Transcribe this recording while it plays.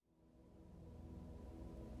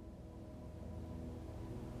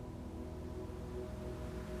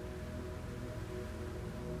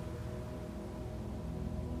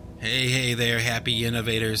Hey there, happy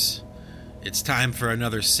innovators. It's time for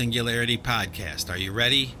another Singularity podcast. Are you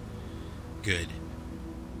ready? Good.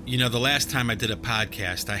 You know, the last time I did a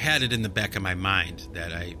podcast, I had it in the back of my mind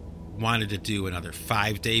that I wanted to do another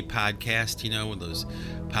 5-day podcast, one of those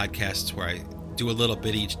podcasts where I do a little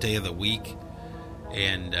bit each day of the week.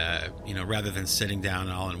 And, rather than sitting down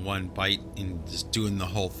all in one bite and just doing the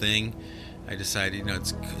whole thing, I decided,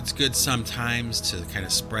 it's good sometimes to kind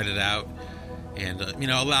of spread it out and,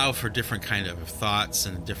 allow for different kind of thoughts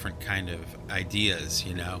and different kind of ideas,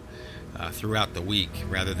 throughout the week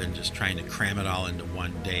rather than just trying to cram it all into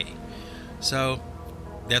one day. So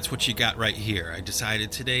that's what you got right here. I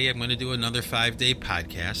decided today I'm going to do another 5-day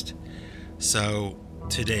podcast. So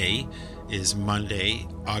today is Monday,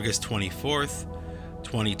 August 24th,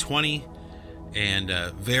 2020, and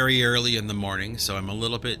very early in the morning, so I'm a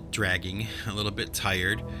little bit dragging, a little bit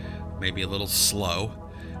tired, maybe a little slow,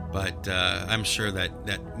 but I'm sure that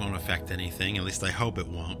won't affect anything. At least I hope it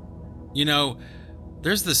won't.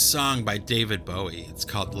 There's this song by David Bowie. It's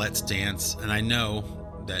called Let's Dance, and I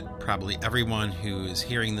know that probably everyone who is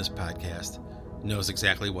hearing this podcast knows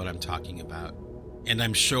exactly what I'm talking about. And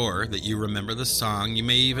I'm sure that you remember the song. You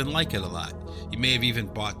may even like it a lot. You may have even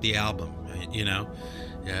bought the album,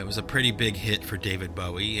 Yeah, it was a pretty big hit for David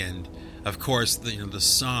Bowie. And, of course, the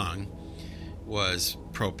song was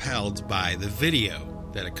propelled by the video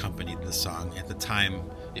that accompanied the song at the time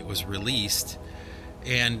it was released.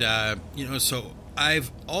 And, so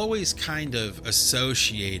I've always kind of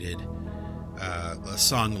associated a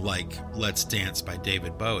song like Let's Dance by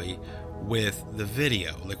David Bowie with the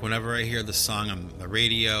video. Like whenever I hear the song on the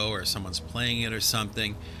radio or someone's playing it or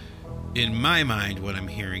something, in my mind when I'm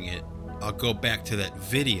hearing it, I'll go back to that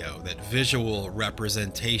video, that visual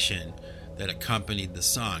representation that accompanied the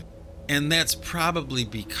song. And that's probably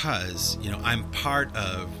because, I'm part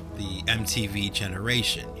of the MTV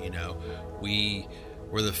generation. We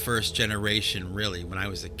were the first generation, really, when I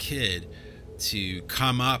was a kid, to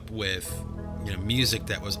come up with, music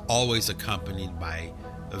that was always accompanied by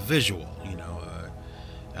a visual.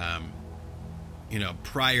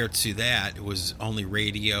 Prior to that, it was only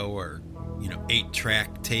radio or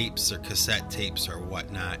 8-track tapes or cassette tapes or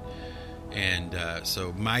whatnot. And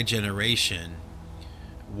so my generation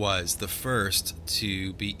was the first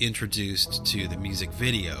to be introduced to the music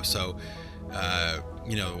video. So,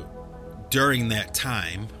 during that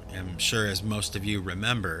time, I'm sure as most of you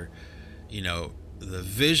remember, the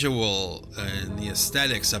visual and the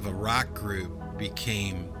aesthetics of a rock group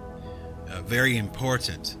became very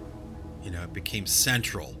important. It became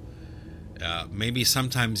central. Maybe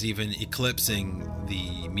sometimes even eclipsing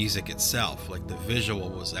the music itself. Like the visual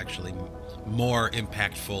was actually more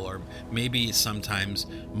impactful, or maybe sometimes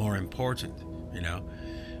more important,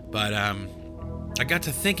 But I got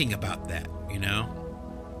to thinking about that,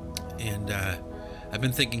 and I've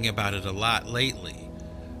been thinking about it a lot lately,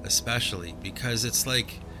 especially because it's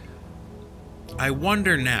like, I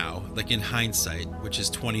wonder now, like in hindsight, which is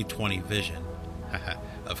 2020 vision,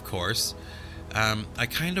 of course, I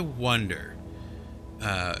kind of wonder,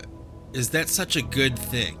 is that such a good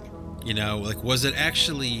thing? Was it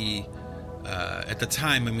actually, at the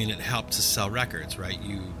time, it helped to sell records, right?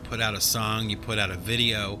 You put out a song, you put out a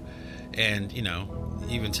video, and,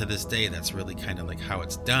 even to this day, that's really kind of like how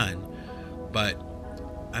it's done. But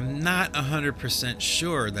I'm not 100%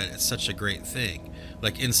 sure that it's such a great thing.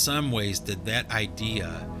 Like, in some ways, did that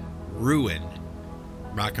idea ruin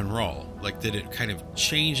rock and roll? Like, did it kind of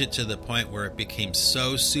change it to the point where it became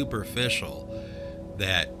so superficial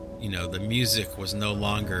that, the music was no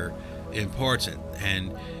longer important,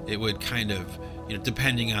 and it would kind of,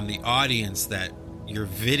 depending on the audience that your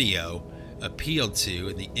video appealed to,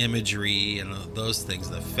 and the imagery and those things,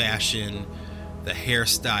 the fashion, the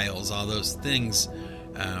hairstyles, all those things,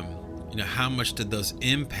 how much did those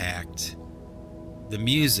impact the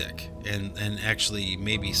music and actually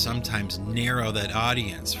maybe sometimes narrow that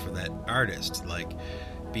audience for that artist, like,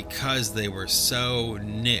 because they were so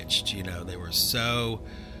niched, they were so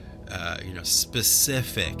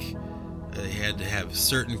specific. They had to have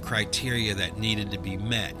certain criteria that needed to be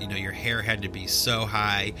met. Your hair had to be so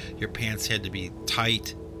high, your pants had to be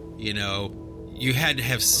tight, you had to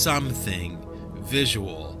have something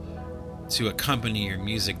visual to accompany your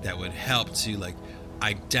music that would help to like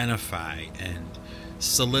identify and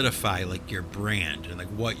solidify like your brand and like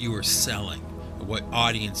what you were selling, what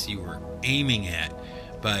audience you were aiming at.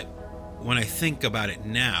 But when I think about it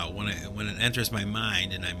now, when it enters my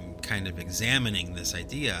mind and I'm kind of examining this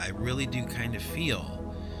idea, I really do kind of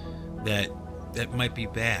feel that might be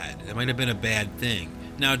bad. It might have been a bad thing.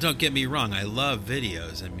 Now, don't get me wrong. I love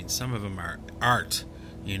videos. Some of them are art,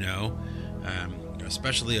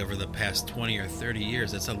 especially over the past 20 or 30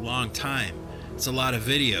 years. It's a long time. It's a lot of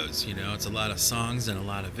videos, it's a lot of songs and a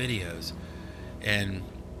lot of videos. And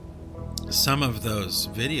some of those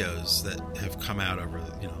videos that have come out over,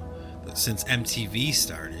 since MTV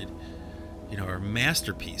started, are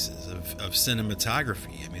masterpieces of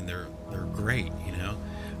cinematography. I mean, they're great,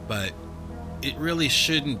 but it really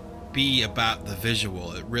shouldn't be about the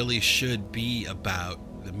visual. It really should be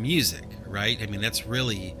about the music, right? I mean, that's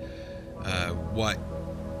really what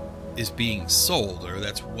is being sold, or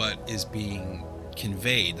that's what is being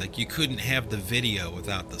conveyed. Like, you couldn't have the video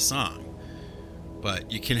without the song,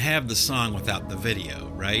 but you can have the song without the video,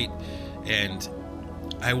 right? And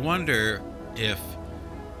I wonder if,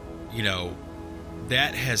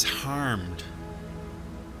 that has harmed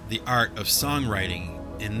the art of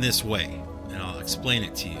songwriting in this way. And I'll explain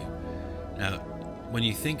it to you. Now, when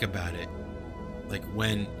you think about it, like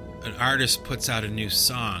when an artist puts out a new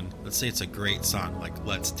song, let's say it's a great song like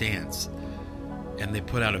Let's Dance, and they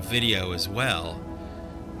put out a video as well,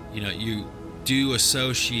 you do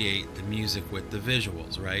associate the music with the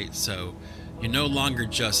visuals, right? So you're no longer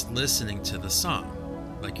just listening to the song.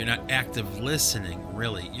 Like, you're not active listening,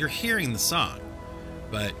 really. You're hearing the song,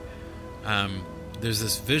 but there's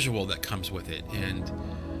this visual that comes with it. And,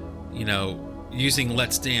 using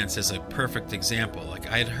Let's Dance as a perfect example, like,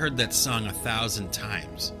 I had heard that song 1,000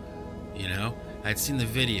 times, I'd seen the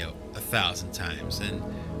video 1,000 times, and,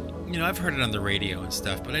 I've heard it on the radio and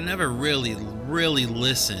stuff, but I never really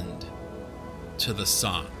listened to the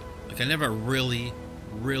song. Like, I never really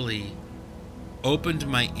opened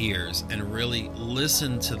my ears and really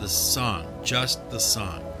listened to the song, just the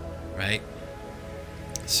song, right?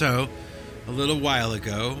 So, a little while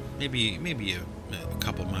ago, maybe a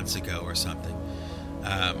couple months ago or something,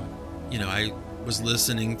 I was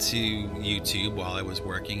listening to YouTube while I was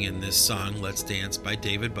working, and this song, Let's Dance by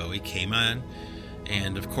David Bowie, came on.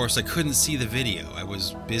 And of course, I couldn't see the video. I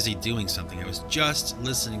was busy doing something. I was just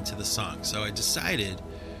listening to the song. So I decided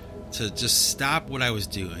to just stop what I was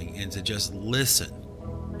doing and to just listen.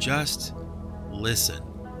 Just listen,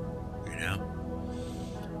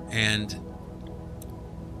 And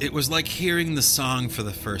it was like hearing the song for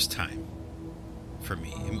the first time for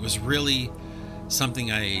me. It was really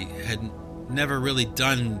something I had never really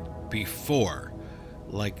done before,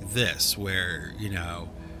 like this, where,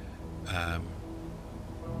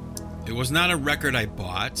 it was not a record I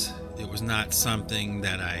bought. It was not something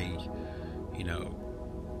that I,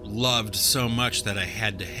 loved so much that I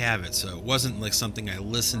had to have it. So it wasn't like something I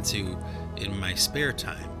listened to in my spare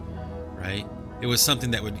time, right? It was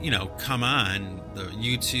something that would, come on the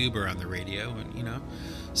YouTube or on the radio, and,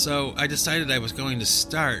 So I decided I was going to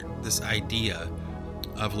start this idea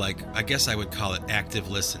of, like, I guess I would call it active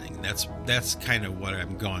listening. That's kind of what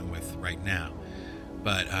I'm going with right now.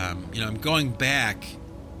 But, I'm going back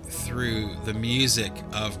through the music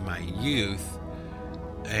of my youth,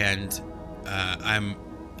 and I'm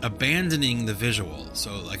abandoning the visual.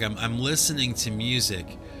 So, like, I'm listening to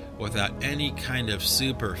music without any kind of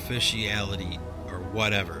superficiality or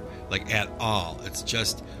whatever, like, at all. It's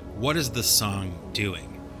just, what is the song doing,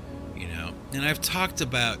 And I've talked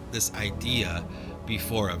about this idea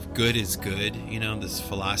before of good is good, this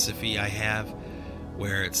philosophy I have,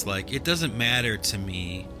 where it's like, it doesn't matter to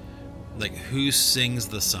me, like, who sings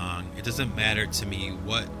the song. It doesn't matter to me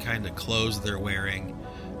what kind of clothes they're wearing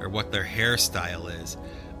or what their hairstyle is.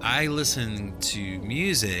 I listen to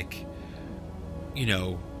music,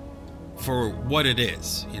 for what it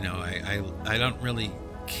is. I don't really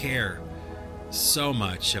care so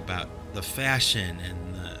much about the fashion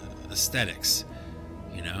and the aesthetics.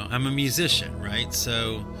 I'm a musician, right?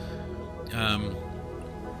 So,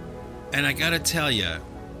 and I gotta tell you,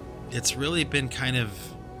 it's really been kind of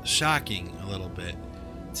shocking a little bit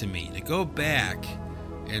to me to go back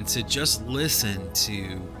and to just listen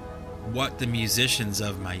to what the musicians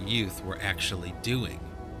of my youth were actually doing.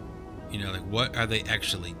 Like, what are they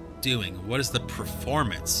actually doing? What is the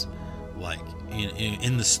performance like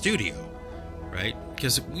in the studio, right?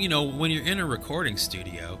 Because, when you're in a recording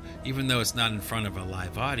studio, even though it's not in front of a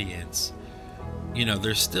live audience,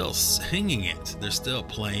 they're still singing it. They're still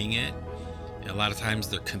playing it. A lot of times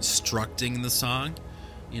they're constructing the song,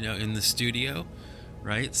 in the studio,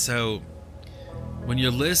 right? So when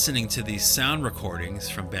you're listening to these sound recordings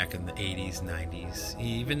from back in the 80s, 90s,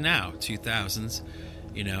 even now, 2000s,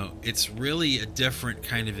 it's really a different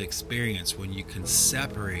kind of experience when you can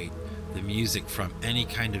separate the music from any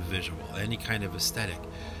kind of visual, any kind of aesthetic.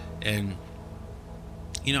 And,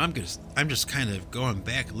 I'm just kind of going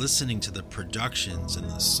back, listening to the productions and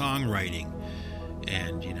the songwriting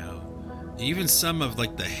and, even some of,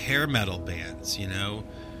 like, the hair metal bands,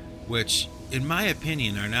 which, in my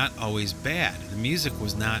opinion, are not always bad. The music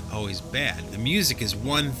was not always bad. The music is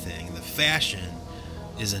one thing, the fashion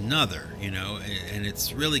is another, and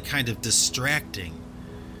it's really kind of distracting,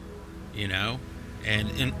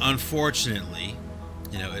 and unfortunately,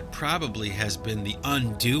 it probably has been the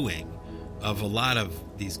undoing of a lot of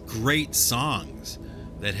these great songs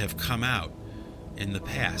that have come out in the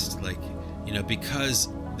past, because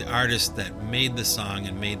the artist that made the song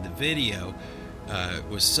and made the video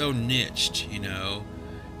was so niched,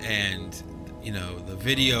 and the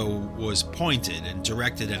video was pointed and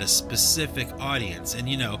directed at a specific audience, and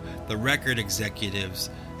the record executives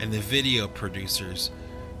and the video producers,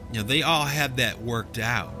 they all had that worked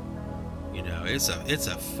out. It's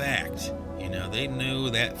a fact. They knew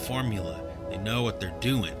that formula. They know what they're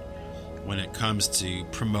doing when it comes to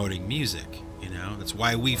promoting music. That's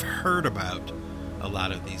why we've heard about a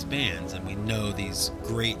lot of these bands and we know these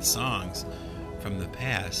great songs from the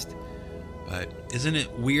past. But isn't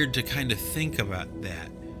it weird to kind of think about that?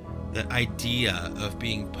 The idea of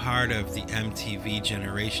being part of the MTV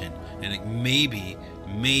generation, and maybe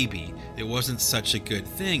it wasn't such a good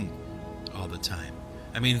thing all the time.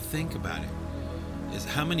 I mean, think about it. Is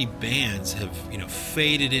how many bands have,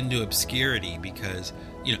 faded into obscurity because,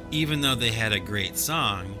 even though they had a great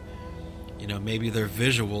song, maybe their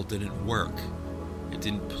visual didn't work. It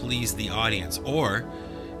didn't please the audience. Or,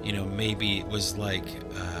 maybe it was like,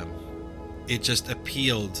 it just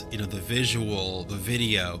appealed, the visual, the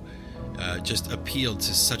video, just appealed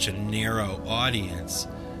to such a narrow audience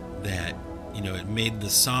that, it made the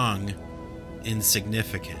song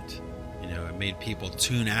insignificant. It made people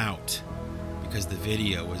tune out because the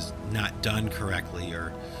video was not done correctly,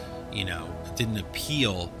 or, it didn't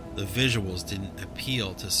appeal, the visuals didn't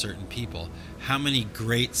appeal to certain people. How many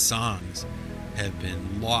great songs have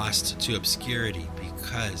been lost to obscurity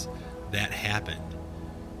because that happened?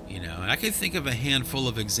 And I can think of a handful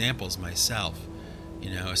of examples myself,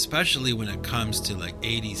 especially when it comes to like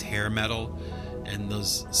 80s hair metal and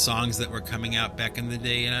those songs that were coming out back in the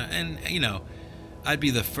day. And I'd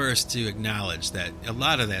be the first to acknowledge that a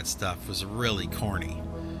lot of that stuff was really corny.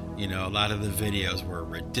 A lot of the videos were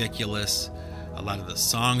ridiculous. A lot of the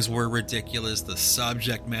songs were ridiculous. The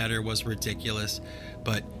subject matter was ridiculous.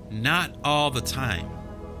 But not all the time.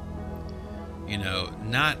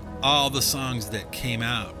 Not all the songs that came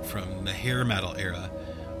out from the hair metal era,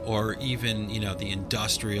 or even, the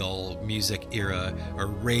industrial music era, or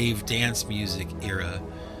rave dance music era,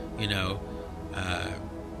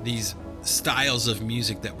 these styles of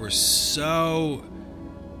music that were so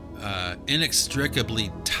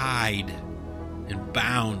inextricably tied and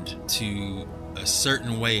bound to a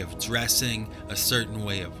certain way of dressing, a certain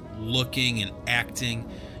way of looking and acting,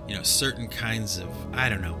 certain kinds of,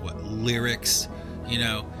 lyrics,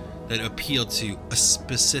 that appeal to a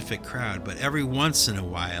specific crowd. But every once in a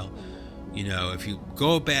while, if you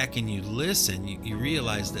go back and you listen, you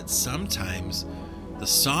realize that sometimes the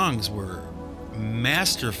songs were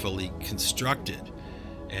masterfully constructed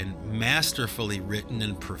and masterfully written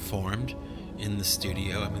and performed in the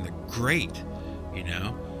studio. I mean, they're great,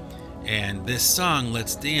 and this song,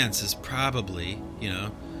 Let's Dance, is probably,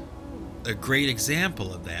 a great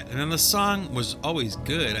example of that. And then the song was always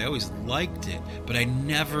good. I always liked it, but I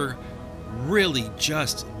never really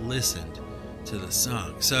just listened to the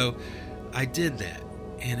song. So I did that,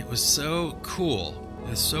 and it was so cool.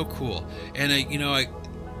 It was so cool. And I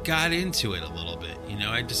got into it a little bit.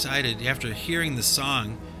 I decided after hearing the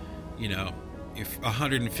song, if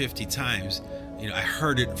 150 times, I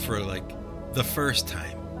heard it for like the first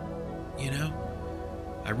time,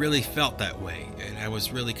 I really felt that way, and I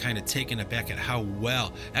was really kind of taken aback at how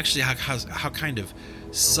kind of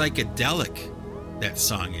psychedelic that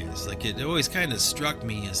song is. Like, it always kind of struck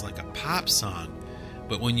me as like a pop song,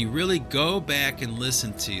 but when you really go back and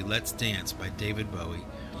listen to Let's Dance by David Bowie,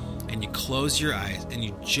 and you close your eyes and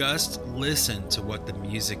you just listen to what the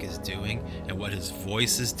music is doing and what his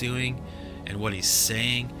voice is doing and what he's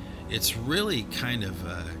saying, it's really kind of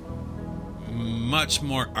much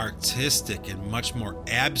more artistic and much more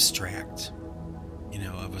abstract,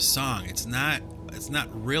 of a song. It's not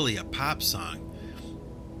really a pop song.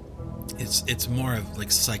 It's more of like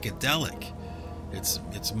psychedelic.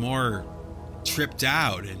 It's more tripped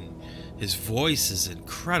out, and his voice is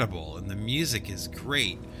incredible and the music is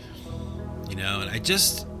great. And I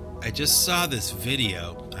just saw this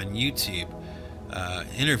video on YouTube,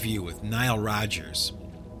 interview with Nile Rodgers.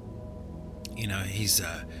 He's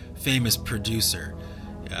a famous producer.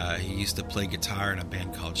 He used to play guitar in a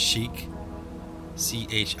band called Chic,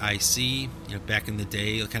 CHIC, back in the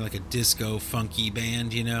day, kind of like a disco funky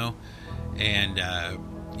band, and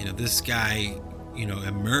this guy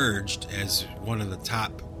emerged as one of the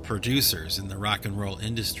top producers in the rock and roll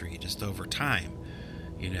industry just over time.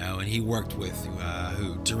 And he worked with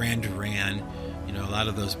Duran Duran, a lot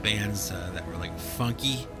of those bands that were like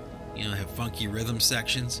funky, have funky rhythm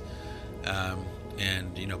sections.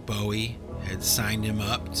 And Bowie had signed him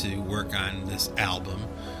up to work on this album,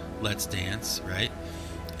 Let's Dance, right?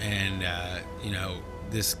 And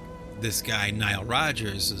this guy Nile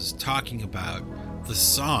Rodgers is talking about the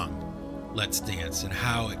song Let's Dance and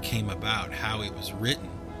how it came about, how it was written.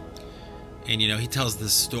 And he tells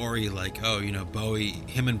this story like,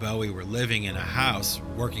 him and Bowie were living in a house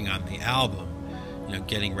working on the album,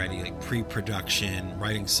 getting ready, like pre-production,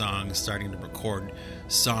 writing songs, starting to record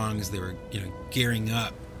songs. They were gearing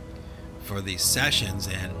up for these sessions,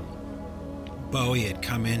 and Bowie had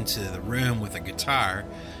come into the room with a guitar,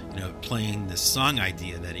 playing this song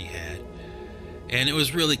idea that he had. And it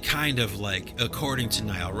was really kind of like, according to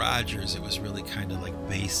Nile Rodgers, it was really kind of like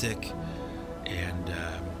basic and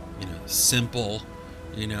simple,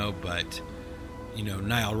 but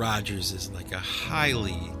Nile Rodgers is like a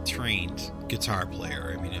highly trained guitar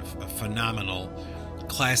player. I mean, a phenomenal,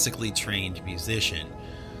 classically trained musician.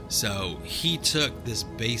 So he took this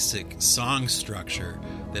basic song structure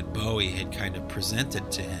that Bowie had kind of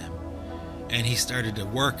presented to him, and he started to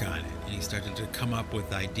work on it, and he started to come up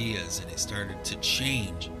with ideas, and it started to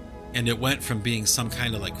change. And it went from being some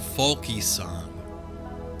kind of like folky song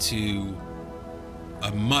to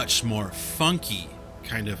a much more funky,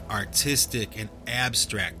 kind of artistic and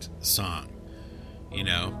abstract song,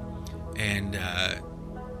 and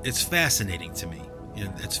it's fascinating to me.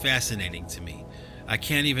 It's fascinating to me. I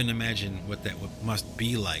can't even imagine what that must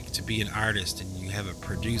be like to be an artist and you have a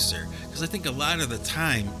producer, because I think a lot of the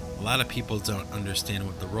time, a lot of people don't understand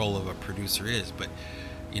what the role of a producer is. But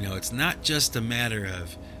it's not just a matter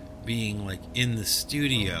of being like in the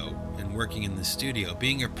studio and working in the studio.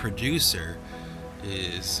 Being a producer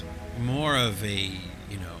is more of a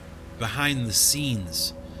behind the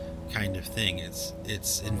scenes kind of thing.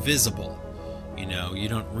 It's invisible. You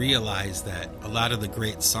don't realize that a lot of the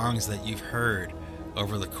great songs that you've heard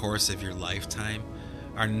over the course of your lifetime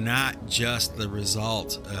are not just the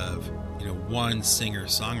result of one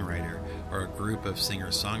singer-songwriter or a group of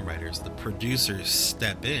singer-songwriters. The producers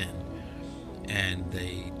step in and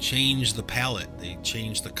they change the palette, they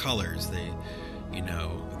change the colors, they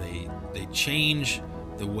change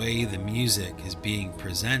the way the music is being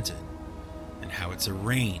presented and how it's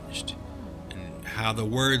arranged and how the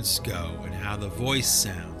words go and how the voice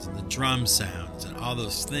sounds and the drum sounds and all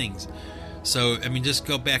those things. So, I mean, just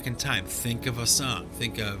go back in time. Think of a song.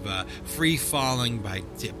 Think of Free Falling by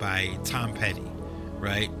Tom Petty,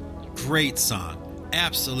 right? Great song.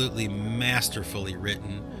 Absolutely masterfully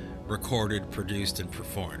written, recorded, produced, and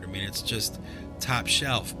performed. I mean, it's just top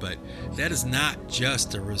shelf. But that is not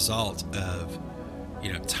just a result of,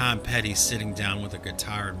 Tom Petty sitting down with a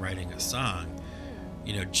guitar and writing a song.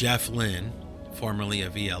 Jeff Lynne, formerly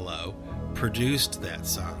of ELO, produced that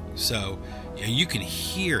song. So, you can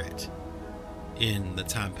hear it in the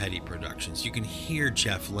Tom Petty productions. You can hear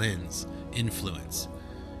Jeff Lynne's influence.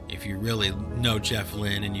 If you really know Jeff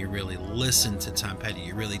Lynne and you really listen to Tom Petty,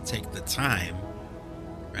 you really take the time,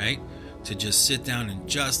 right, to just sit down and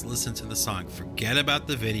just listen to the song. Forget about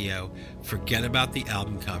the video, forget about the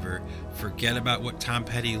album cover, forget about what Tom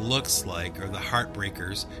Petty looks like or the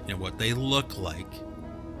Heartbreakers, what they look like,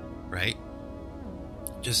 right?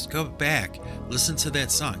 Just go back, listen to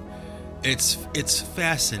that song. It's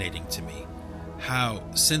fascinating to me how,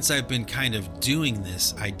 since I've been kind of doing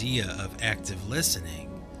this idea of active listening,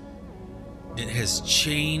 it has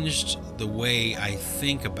changed the way I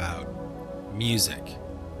think about music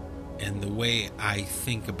and the way I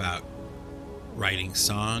think about writing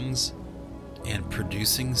songs and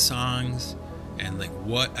producing songs and like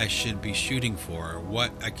what I should be shooting for or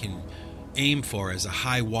what I can aim for as a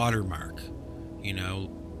high watermark.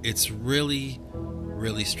 It's really,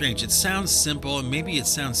 really strange. It sounds simple and maybe it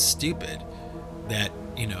sounds stupid that,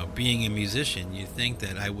 being a musician, you think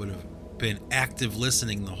that I would have been active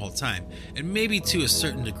listening the whole time. And maybe to a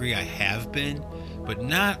certain degree I have been, but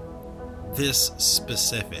not this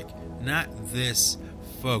specific, not this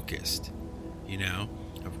focused, I'm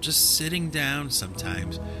just sitting down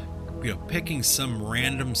sometimes, picking some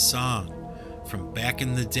random song from back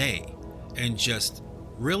in the day and just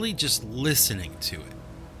really just listening to it.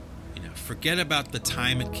 Forget about the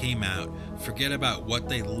time it came out, forget about what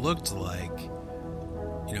they looked like,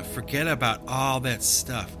 forget about all that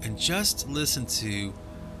stuff and just listen to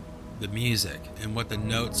the music and what the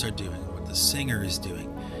notes are doing, what the singer is doing.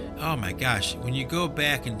 Oh my gosh, when you go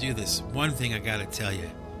back and do this, one thing I gotta tell you,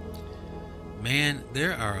 man,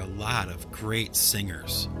 there are a lot of great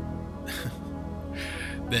singers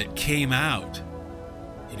that came out,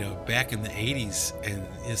 back in the 80s and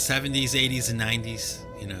the 70s, 80s, and 90s,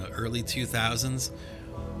 early 2000s.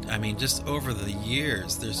 I mean, just over the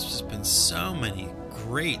years, there's just been so many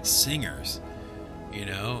great singers,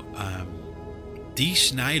 Dee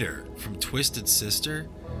Snider from Twisted Sister.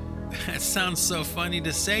 That sounds so funny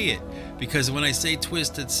to say it, because when I say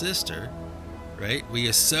Twisted Sister, right, we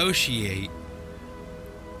associate,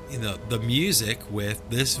 the music with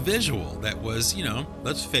this visual that was,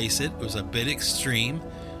 let's face it was a bit extreme,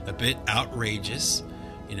 a bit outrageous.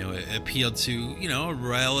 It appealed to, a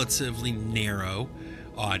relatively narrow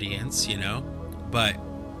audience, but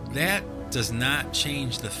that does not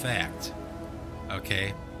change the fact,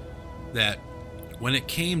 okay, that when it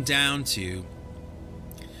came down to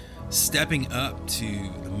stepping up to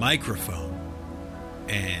the microphone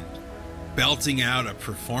and belting out a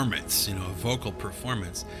performance, a vocal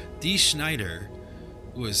performance, Dee Snider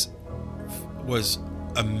was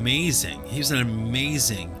amazing. He was an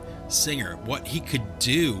amazing singer. What he could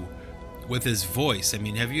do with his voice. I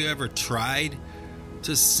mean, have you ever tried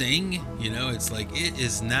to sing? It's like, it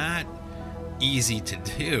is not easy to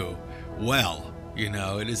do well.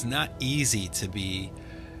 It is not easy to be,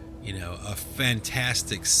 a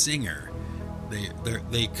fantastic singer.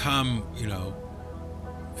 They come,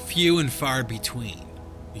 few and far between,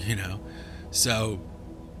 So,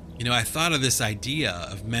 I thought of this idea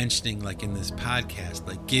of mentioning, like in this podcast,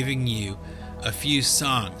 like giving you a few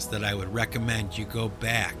songs that I would recommend you go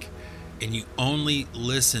back and you only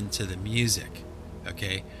listen to the music,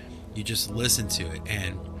 okay? You just listen to it.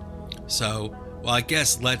 And so, well, I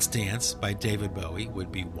guess Let's Dance by David Bowie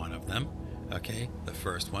would be one of them, okay? The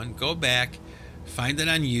first one. Go back, find it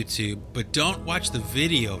on YouTube, but don't watch the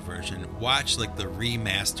video version. Watch like the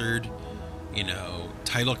remastered,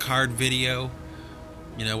 title card video,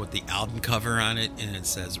 with the album cover on it, and it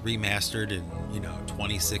says remastered in,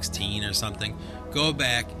 2016 or something. Go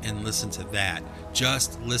back and listen to that.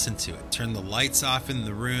 Just listen to it. Turn the lights off in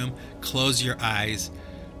the room, close your eyes,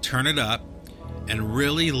 turn it up, and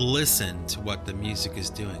really listen to what the music is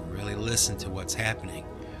doing. Really listen to what's happening.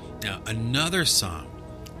 Now, another song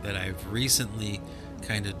that I've recently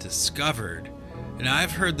kind of discovered, and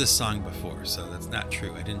I've heard this song before, so that's not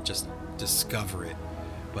true. I didn't just discover it,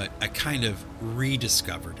 but I kind of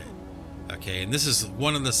rediscovered it. Okay, and this is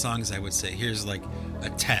one of the songs I would say, here's like a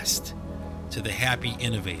test to the happy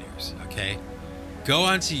innovators, okay? Go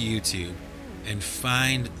onto YouTube and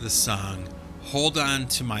find the song Hold On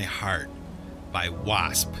to My Heart by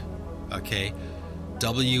Wasp, okay?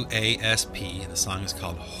 W-A-S-P. The song is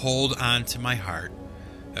called Hold On to My Heart,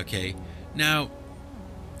 okay? Now,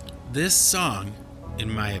 this song, in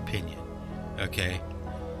my opinion, okay,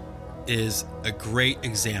 is a great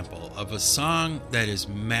example of a song that is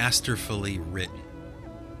masterfully written,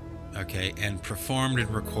 okay, and performed and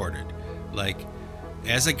recorded. Like,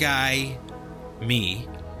 as a guy, me,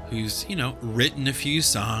 who's, written a few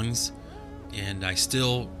songs, and I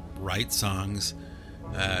still write songs,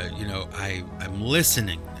 I'm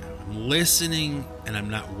listening now. I'm listening, and I'm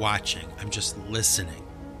not watching. I'm just listening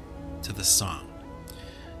to the song.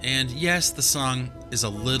 And yes, the song is a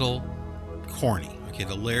little corny. Okay,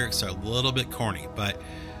 the lyrics are a little bit corny, but,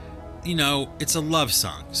 it's a love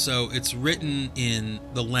song. So it's written in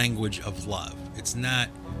the language of love. It's not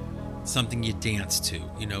something you dance to.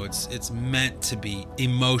 It's meant to be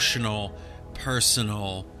emotional,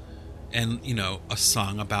 personal, and, a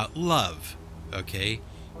song about love. Okay?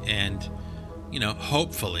 And,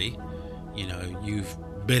 hopefully, you've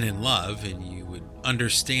been in love and you would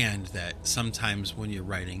understand that sometimes when you're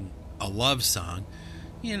writing a love song,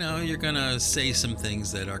 you're gonna say some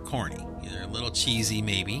things that are corny. They're a little cheesy,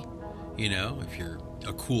 maybe. If you're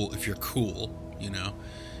cool,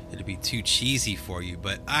 it'd be too cheesy for you.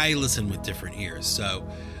 But I listen with different ears, so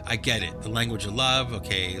I get it. The language of love.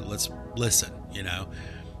 Okay, let's listen.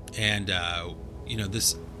 And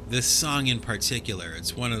this song in particular,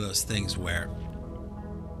 it's one of those things where,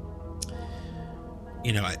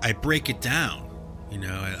 I break it down.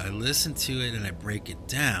 I listen to it and I break it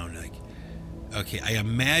down. Like, okay, I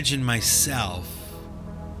imagine myself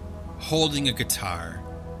holding a guitar,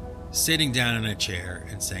 sitting down in a chair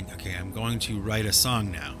and saying, okay, I'm going to write a song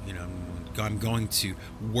now. I'm going to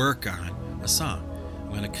work on a song. I'm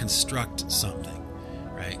going to construct something,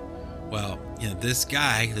 right? Well, this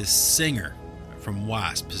guy, this singer from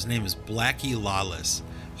Wasp, his name is Blackie Lawless.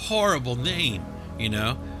 Horrible name,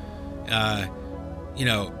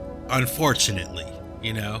 unfortunately,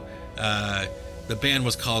 the band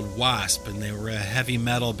was called Wasp, and they were a heavy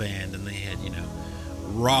metal band, and they had,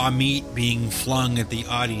 raw meat being flung at the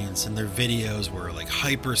audience, and their videos were like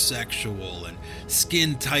hypersexual and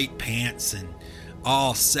skin tight pants and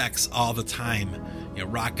all sex all the time,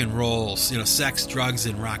 rock and roll, sex, drugs,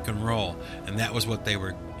 and rock and roll. And that was what they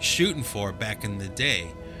were shooting for back in the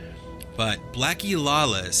day. But Blackie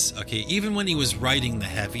Lawless, okay, even when he was writing the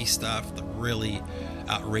heavy stuff, the really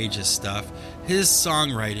outrageous stuff, his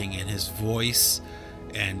songwriting and his voice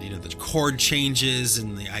and the chord changes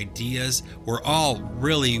and the ideas were all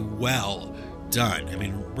really well done. I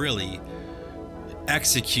mean, really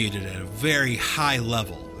executed at a very high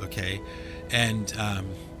level, okay? And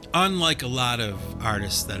unlike a lot of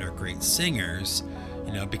artists that are great singers,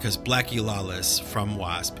 because Blackie Lawless from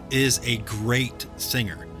Wasp is a great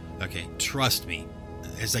singer, okay? Trust me.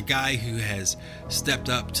 As a guy who has stepped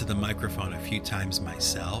up to the microphone a few times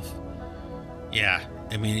myself, yeah,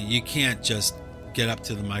 I mean, you can't just get up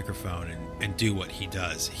to the microphone and do what he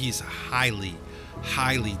does. He's a highly,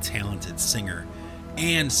 highly talented singer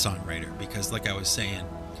and songwriter, because like I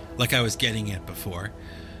was getting at before,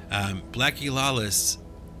 Blackie Lawless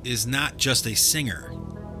is not just a singer.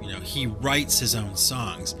 He writes his own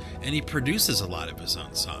songs and he produces a lot of his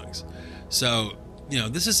own songs. So,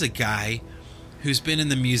 this is a guy who's been in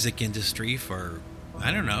the music industry for,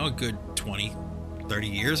 I don't know, a good 20, 30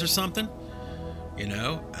 years or something.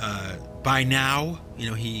 By now,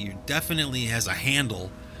 he definitely has a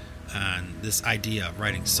handle on this idea of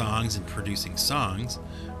writing songs and producing songs,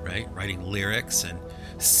 right? Writing lyrics and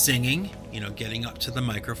singing, getting up to the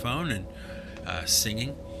microphone and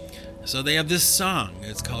singing. So they have this song.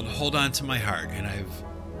 It's called Hold On To My Heart, and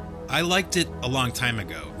I liked it a long time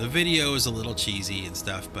ago. The video is a little cheesy and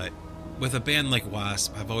stuff, but with a band like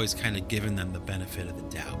Wasp, I've always kind of given them the benefit of the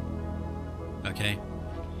doubt. Okay?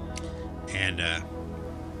 And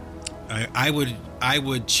I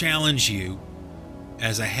would challenge you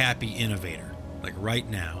as a happy innovator, like right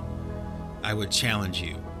now, I would challenge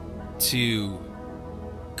you to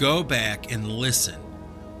go back and listen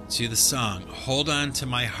to the song Hold On To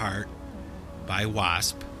My Heart by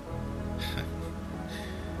Wasp.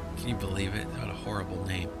 Can you believe it? What a horrible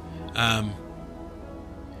name.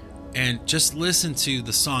 And just listen to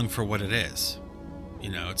the song for what it is.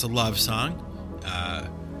 It's a love song.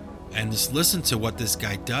 And just listen to what this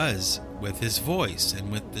guy does with his voice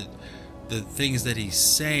and with the things that he's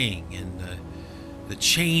saying and the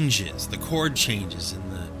changes, the chord changes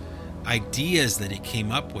and the ideas that he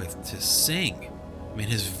came up with to sing. I mean,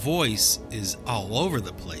 his voice is all over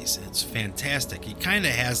the place. It's fantastic. He kind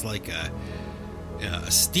of has like a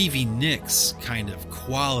Stevie Nicks kind of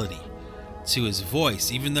quality to his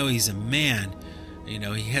voice. Even though he's a man, he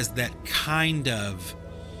has that kind of,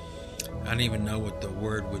 I don't even know what the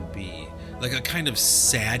word would be, like a kind of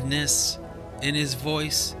sadness in his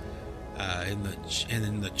voice,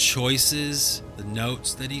 in the choices, the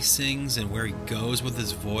notes that he sings, and where he goes with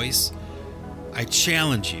his voice. I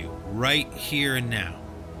challenge you right here and now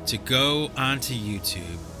to go onto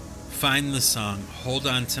YouTube, find the song Hold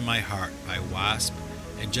On To My Heart by Wasp,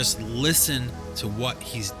 and just listen to what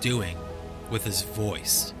he's doing with his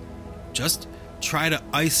voice. Just try to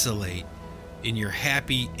isolate in your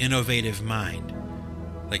happy, innovative mind,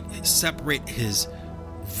 like separate his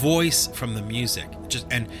voice from the music,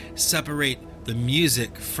 and separate the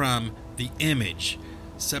music from the image,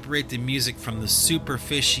 separate the music from the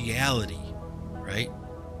superficiality, right?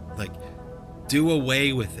 Like, do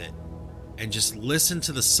away with it and just listen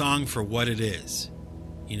to the song for what it is.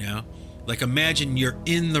 Like, imagine you're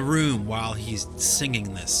in the room while he's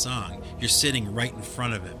singing this song. You're sitting right in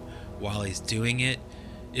front of him while he's doing it.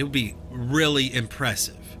 It would be really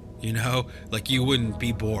impressive, like you wouldn't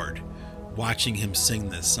be bored watching him sing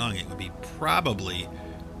this song. It would be probably,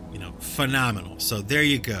 phenomenal. So there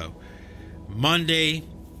you go. Monday,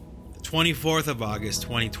 24th of August,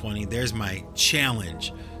 2020, there's my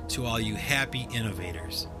challenge to all you happy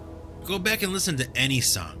innovators. Go back and listen to any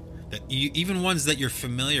song, that you, even ones that you're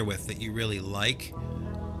familiar with that you really like.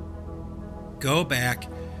 Go back,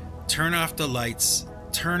 turn off the lights,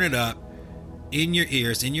 turn it up, in your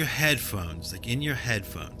ears, in your headphones,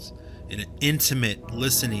 in an intimate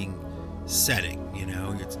listening setting.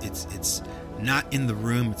 It's not in the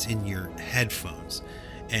room, it's in your headphones,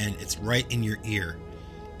 and it's right in your ear.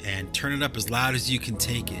 And turn it up as loud as you can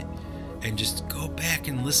take it, and just go back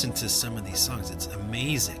and listen to some of these songs. It's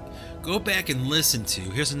amazing. Go back and listen to,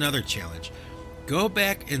 here's another challenge. Go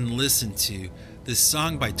back and listen to this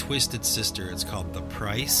song by Twisted Sister. It's called The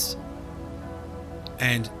Price.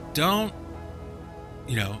 And don't,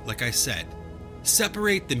 like I said,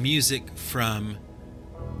 separate the music from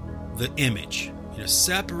the image.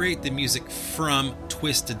 Separate the music from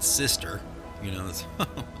Twisted Sister.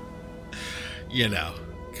 you know,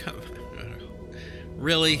 come on.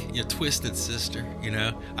 Really? You twisted sister, you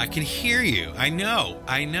know? I can hear you. I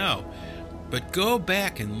know. But go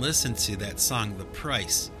back and listen to that song, The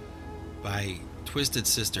Price, by Twisted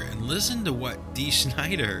Sister, and listen to what Dee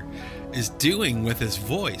Snider is doing with his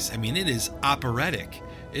voice. I mean, it is operatic.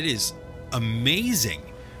 It is amazing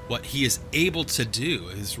what he is able to do,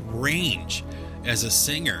 his range as a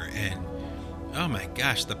singer, and oh my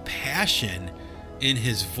gosh, the passion in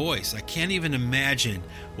his voice. I can't even imagine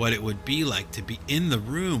what it would be like to be in the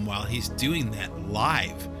room while he's doing that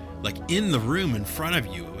live, like in the room in front of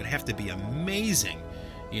you. It would have to be amazing,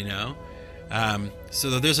 you know?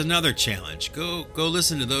 So there's another challenge. Go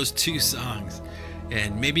listen to those two songs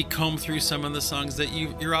and maybe comb through some of the songs that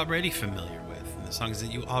you're already familiar with and the songs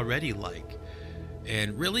that you already like,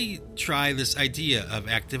 and really try this idea of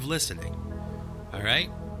active listening. All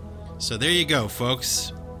right? So there you go,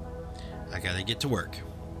 folks. I gotta get to work.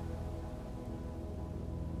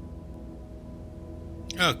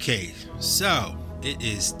 Okay, so it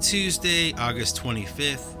is Tuesday, August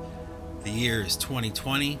 25th. The year is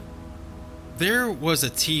 2020. There was a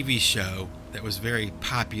TV show that was very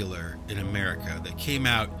popular in America that came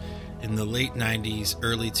out in the late 90s,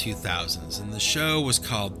 early 2000s, and the show was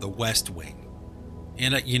called The West Wing.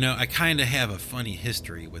 And, I kind of have a funny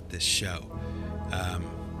history with this show.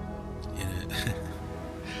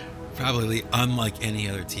 Probably unlike any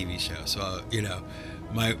other TV show. So,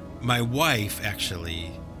 my wife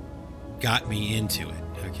actually got me into it,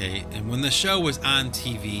 okay? And when the show was on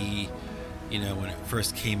TV, when it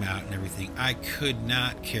first came out and everything, I could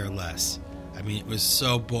not care less. I mean, it was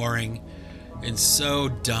so boring and so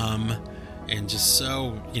dumb and just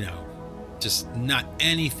so, just not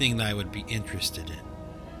anything that I would be interested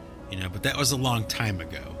in, but that was a long time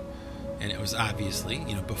ago. And it was obviously,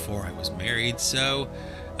 before I was married. So,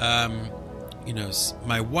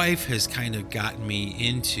 my wife has kind of gotten me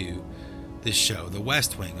into this show, The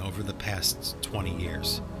West Wing, over the past 20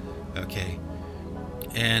 years. Okay.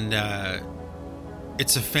 And,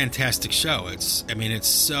 it's a fantastic show. It's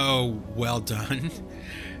so well done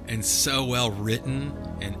and so well written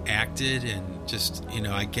and acted and just,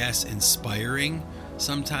 I guess inspiring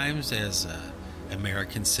sometimes as a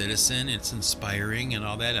American citizen. It's inspiring and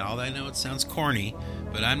all that. I know it sounds corny,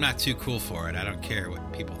 but I'm not too cool for it. I don't care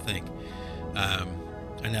what people think. I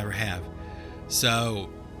never have. So,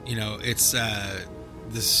 it's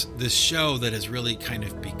this show that has really kind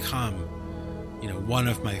of become, one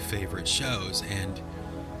of my favorite shows, and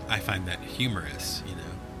I find that humorous.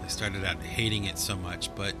 I started out hating it so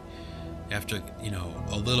much, but after,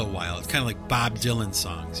 a little while, it's kind of like Bob Dylan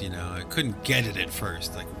songs, I couldn't get it at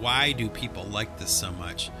first. Like, why do people like this so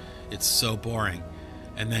much? It's so boring.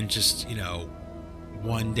 And then just,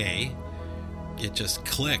 one day, it just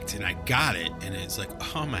clicked and I got it. And it's like,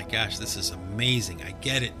 oh my gosh, this is amazing. I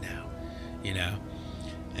get it now,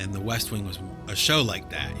 And The West Wing was a show like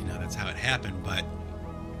that, that's how it happened. But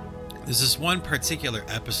there's this one particular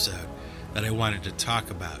episode that I wanted to talk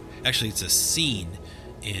about. Actually, it's a scene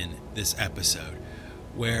in this episode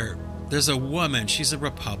where there's a woman. She's a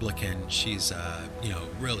Republican. She's,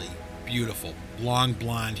 really beautiful, long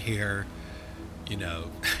blonde hair, your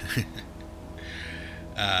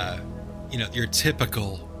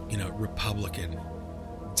typical, Republican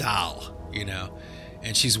doll,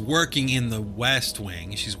 and she's working in the West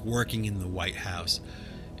Wing. She's working in the White House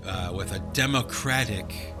with a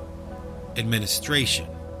Democratic administration.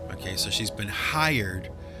 Okay, so she's been hired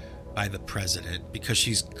by the president because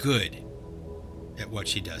she's good at what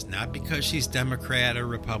she does, not because she's Democrat or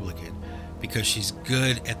Republican, because she's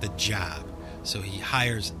good at the job. So he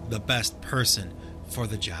hires the best person for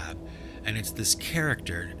the job, and it's this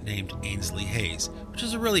character named Ainsley Hayes, which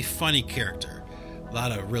is a really funny character. A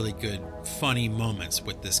lot of really good, funny moments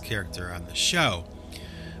with this character on the show.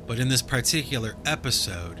 But in this particular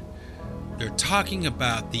episode, they're talking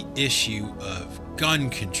about the issue of gun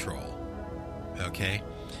control. Okay?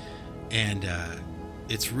 And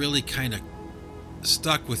it's really kind of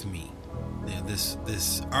stuck with me.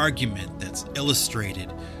 This argument that's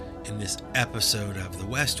illustrated in this episode of The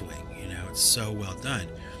West Wing. It's so well done.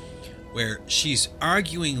 Where she's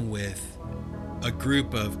arguing with a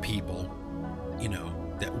group of people,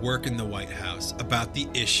 that work in the White House about the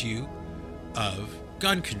issue of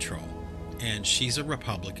gun control. And she's a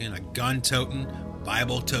Republican, a gun-toting,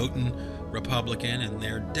 Bible-toting Republican, and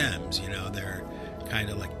they're Dems, they're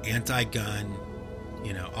kind of like anti-gun,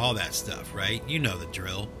 all that stuff, right? You know the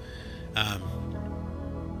drill.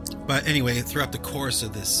 But anyway, throughout the course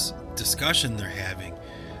of this discussion they're having,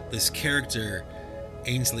 this character,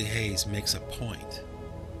 Ainsley Hayes, makes a point.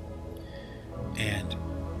 And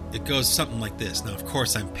it goes something like this. Now, of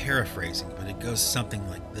course, I'm paraphrasing, but it goes something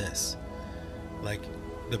like this. Like,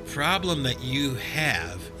 the problem that you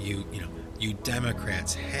have, you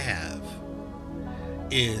Democrats have,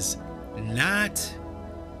 is not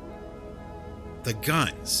the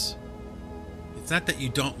guns. It's not that you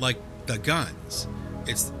don't like the guns.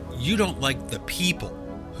 It's you don't like the people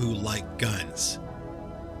who like guns.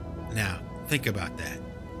 Now, think about that.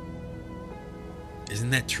 Isn't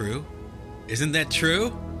that true? Isn't that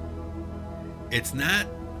true? It's not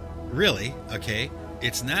really, okay?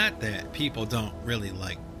 It's not that people don't really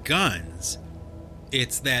like guns.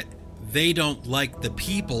 It's that they don't like the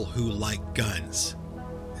people who like guns.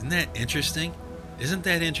 Isn't that interesting? Isn't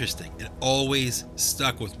that interesting? It always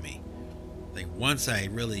stuck with me. Like, once I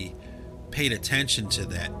really paid attention to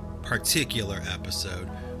that particular episode,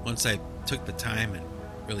 once I took the time and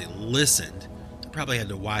really listened, I probably had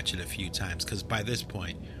to watch it a few times, because by this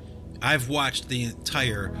point, I've watched the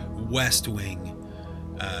entire West Wing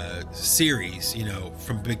series,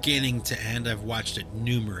 from beginning to end. I've watched it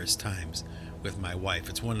numerous times with my wife.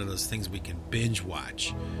 It's one of those things we can binge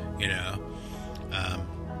watch,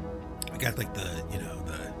 I got like the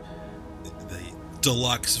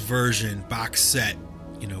deluxe version box set,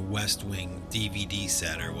 West Wing DVD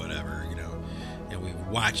set or whatever, and we've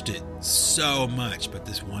watched it so much. But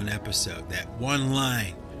this one episode, that one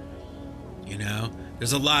line,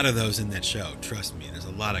 there's a lot of those in that show. Trust me, there's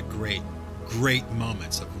a lot of great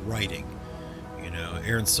moments of writing.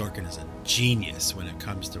 Aaron Sorkin is a genius when it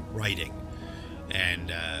comes to writing,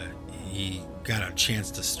 and he got a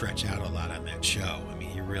chance to stretch out a lot on that show. I mean,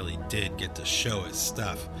 he really did get to show his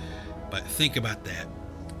stuff. But think about that,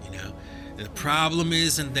 The problem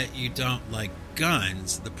isn't that you don't like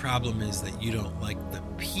guns. The problem is that you don't like the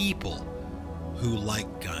people who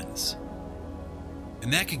like guns.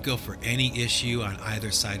 And that could go for any issue on either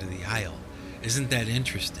side of the aisle. Isn't that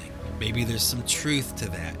interesting? Maybe there's some truth to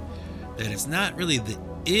that. That it's not really the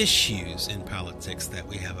issues in politics that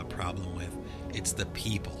we have a problem with. It's the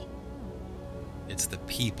people. It's the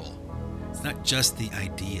people. It's not just the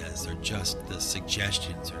ideas or just the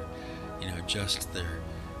suggestions or, just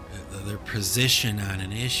their position on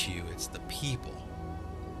an issue. It's the people.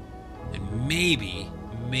 And maybe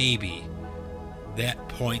that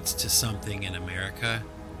points to something in America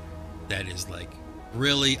that is like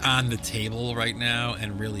really on the table right now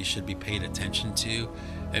and really should be paid attention to.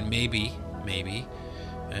 And maybe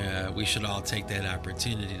we should all take that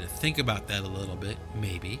opportunity to think about that a little bit,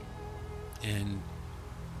 maybe, and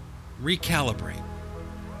recalibrate,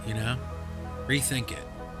 rethink it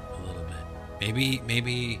a little bit.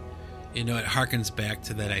 Maybe, it harkens back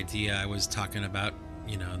to that idea I was talking about,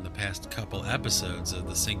 in the past couple episodes of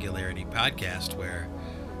the Singularity podcast, where,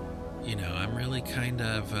 I'm really kind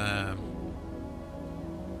of, I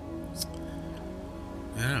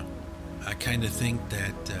don't know. I kind of think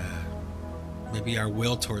that maybe our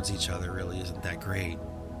will towards each other really isn't that great.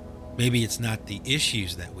 Maybe it's not the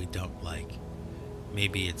issues that we don't like.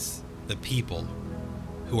 Maybe it's the people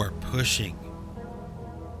who are pushing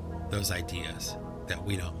those ideas that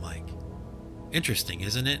we don't like. Interesting,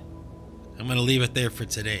 isn't it? I'm going to leave it there for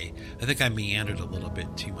today. I think I meandered a little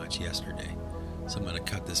bit too much yesterday, so I'm going to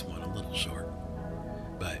cut this one a little short.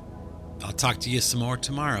 But I'll talk to you some more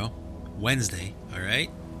tomorrow, Wednesday, all right?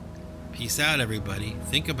 Peace out, everybody.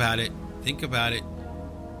 Think about it.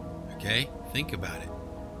 Okay? Think about it.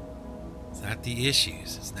 It's not the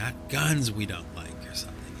issues. It's not guns we don't like or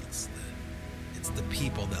something. It's the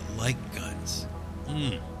people that like guns.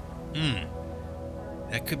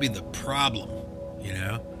 That could be the problem,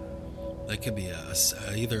 That could be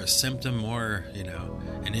either a symptom or,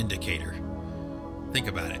 an indicator. Think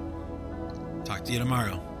about it. Talk to you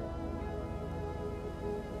tomorrow.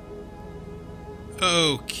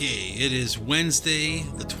 Okay, it is Wednesday,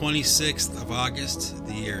 the 26th of August.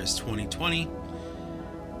 The year is 2020.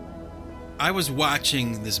 I was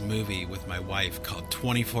watching this movie with my wife called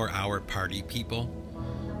 24-Hour Party People.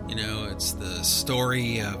 It's the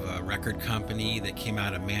story of a record company that came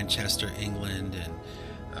out of Manchester, England, and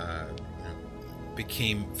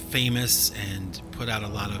became famous and put out a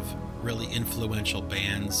lot of really influential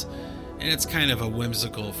bands. And it's kind of a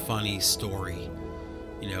whimsical, funny story.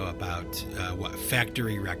 About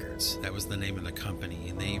Factory Records. That was the name of the company.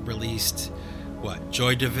 And they released,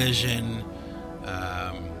 Joy Division,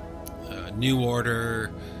 New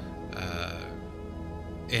Order,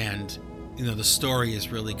 and, the story is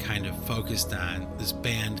really kind of focused on this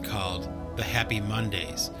band called the Happy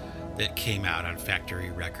Mondays that came out on Factory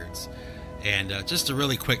Records. And just a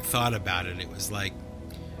really quick thought about it. It was like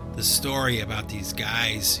the story about these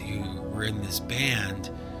guys who were in this band,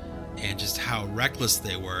 and just how reckless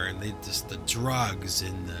they were, and they just the drugs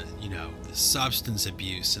and the substance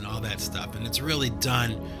abuse and all that stuff. And it's really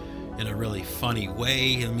done in a really funny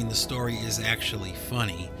way. I mean, the story is actually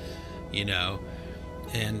funny,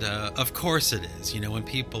 and of course it is. When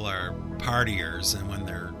people are partiers and when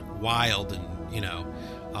they're wild and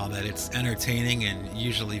all that, it's entertaining and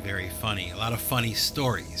usually very funny. A lot of funny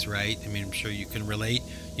stories, right? I mean, I'm sure you can relate.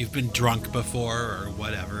 You've been drunk before or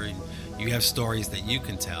whatever, and you have stories that you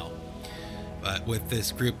can tell. But with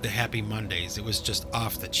this group, the Happy Mondays, it was just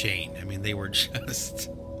off the chain. I mean, they were just,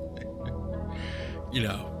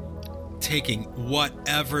 taking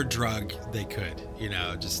whatever drug they could,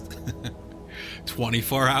 just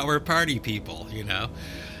 24-hour party people,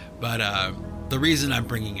 But the reason I'm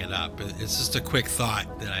bringing it up, it's just a quick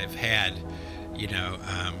thought that I've had,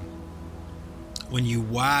 when you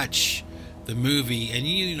watch the movie and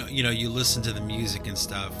you listen to the music and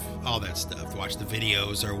stuff, all that stuff, watch the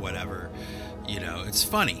videos or whatever, it's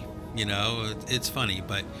funny, it's funny.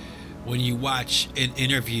 But when you watch an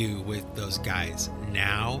interview with those guys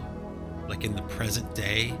now, like in the present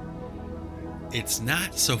day, it's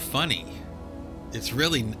not so funny. It's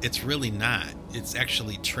really not. It's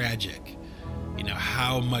actually tragic,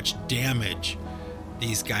 how much damage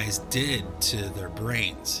these guys did to their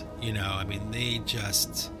brains. I mean, they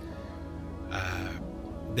just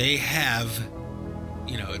they have,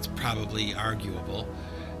 it's probably arguable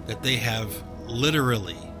that they have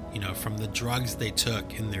literally, from the drugs they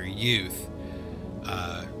took in their youth,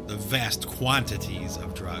 the vast quantities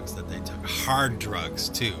of drugs that they took, hard drugs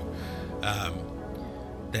too,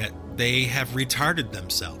 that they have retarded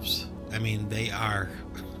themselves. I mean, they are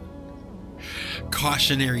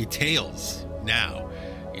cautionary tales now.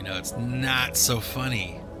 It's not so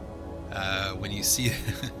funny when you see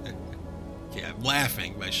yeah, I'm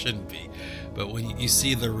laughing, but I shouldn't be. But when you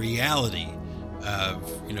see the reality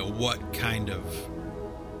of, what kind of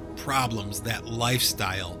problems that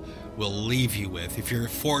lifestyle will leave you with, if you're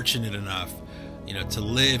fortunate enough, to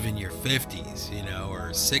live in your 50s, or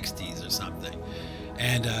 60s or something.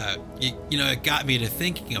 And, it got me to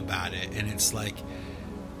thinking about it. And it's like,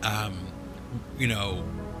 I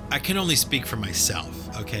can only speak for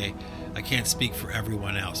myself, okay? I can't speak for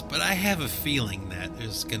everyone else, but I have a feeling that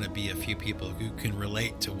there's going to be a few people who can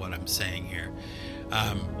relate to what I'm saying here.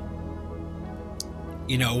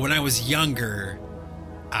 When I was younger,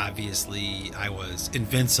 obviously I was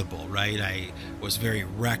invincible, right? I was very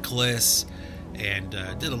reckless and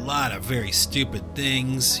did a lot of very stupid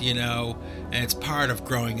things, and it's part of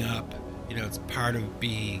growing up, it's part of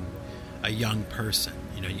being a young person.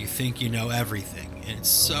 You think you know everything, and it's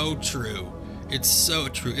so true. It's so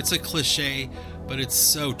true. It's a cliche, but it's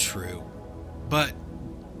so true. But,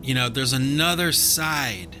 there's another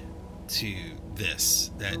side to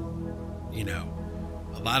this that,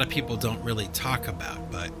 a lot of people don't really talk about.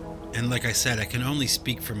 And like I said, I can only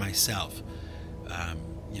speak for myself.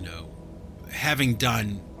 Having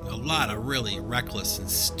done a lot of really reckless and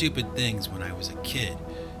stupid things when I was a kid,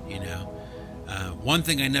 one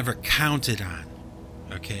thing I never counted on,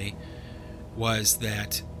 okay, was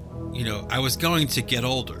that I was going to get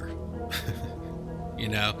older.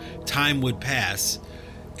 Time would pass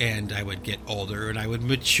and I would get older and I would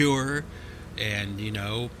mature, and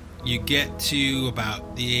you get to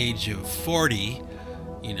about the age of 40,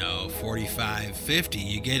 45, 50,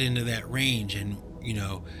 you get into that range, and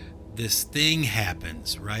this thing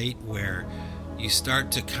happens, right, where you start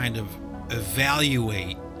to kind of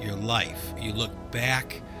evaluate your life. You look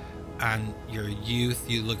back on your youth,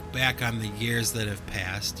 you look back on the years that have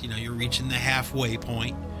passed. You're reaching the halfway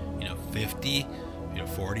point, 50,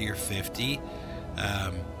 40 or 50,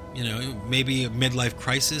 maybe a midlife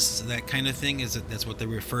crisis, that kind of thing. That's what they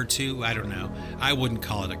refer to? I don't know. I wouldn't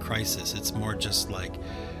call it a crisis. It's more just like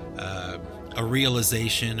a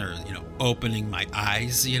realization, or opening my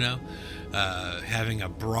eyes, having a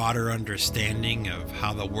broader understanding of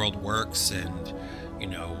how the world works, and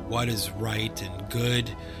what is right and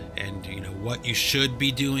good, and what you should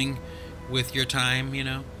be doing with your time.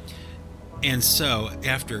 And so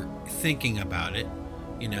after thinking about it,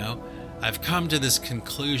 I've come to this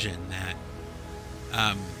conclusion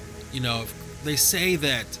that they say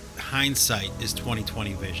that hindsight is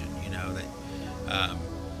 20/20 vision. That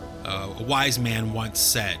a wise man once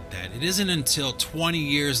said that it isn't until 20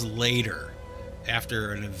 years later,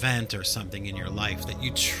 after an event or something in your life, that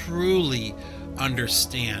you truly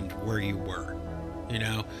understand where you were.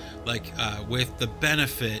 With the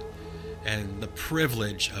benefit and the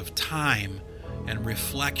privilege of time and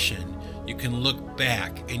reflection, you can look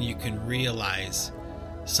back and you can realize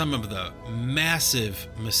some of the massive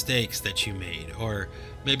mistakes that you made, or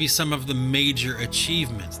maybe some of the major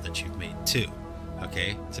achievements that you've made too.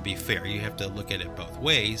 Okay, to be fair, you have to look at it both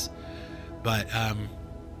ways. But,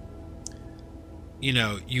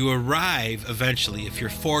 you arrive eventually, if you're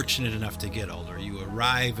fortunate enough to get older, you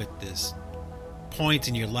arrive at this point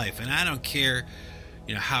in your life. And I don't care,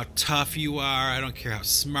 how tough you are. I don't care how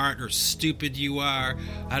smart or stupid you are.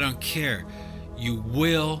 I don't care. You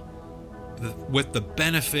will, with the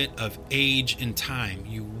benefit of age and time,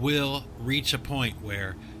 you will reach a point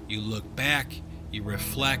where you look back, you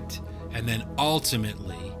reflect, and then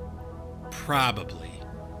ultimately, probably,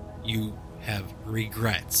 you have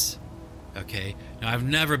regrets. Okay? Now, I've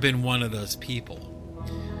never been one of those people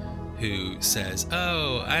who says,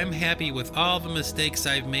 oh, I'm happy with all the mistakes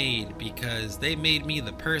I've made because they made me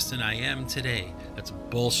the person I am today. That's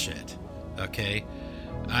bullshit. Okay?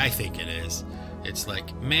 I think it is. It's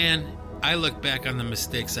like, man, I look back on the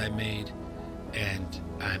mistakes I made and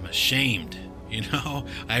I'm ashamed.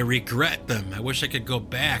 I regret them. I wish I could go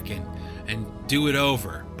back and do it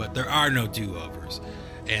over, but there are no do-overs.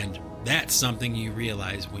 And that's something you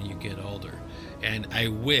realize when you get older. And I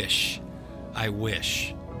wish,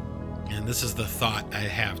 and this is the thought I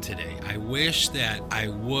have today, I wish that I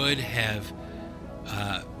would have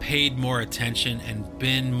paid more attention and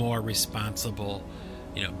been more responsible,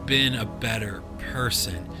 been a better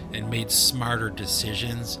person and made smarter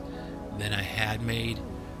decisions than I had made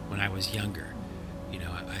when I was younger.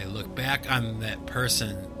 I look back on that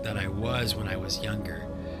person that I was when I was younger,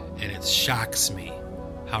 and it shocks me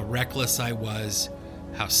how reckless I was,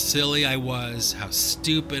 how silly I was, how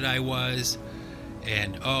stupid I was.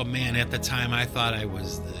 And oh man, at the time I thought I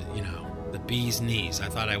was the bee's knees. I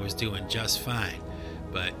thought I was doing just fine.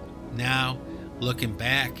 But now, looking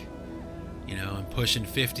back, I'm pushing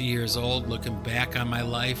 50 years old, looking back on my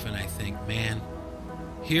life, and I think, man,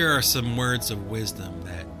 here are some words of wisdom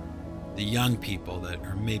that the young people that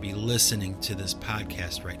are maybe listening to this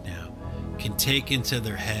podcast right now can take into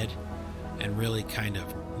their head and really kind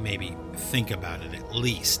of maybe think about it at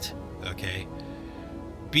least. Okay?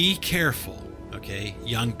 Be careful, okay,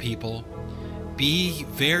 young people. Be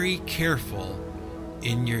very careful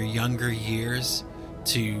in your younger years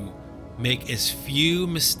to make as few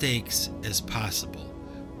mistakes as possible.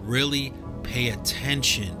 Really pay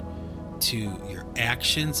attention to your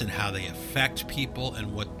actions and how they affect people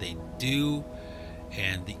and what they do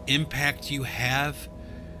and the impact you have.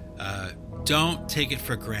 Don't take it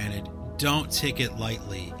for granted. Don't take it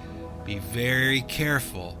lightly. Be very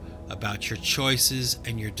careful about your choices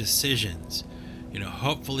and your decisions.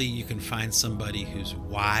 Hopefully you can find somebody who's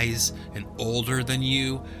wise and older than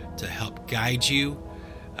you to help guide you.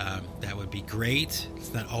 That would be great.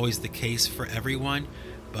 It's not always the case for everyone,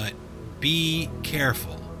 but be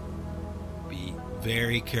careful. Be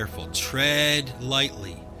very careful. Tread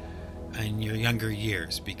lightly in your younger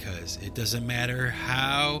years, because it doesn't matter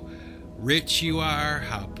how rich you are,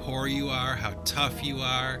 how poor you are, how tough you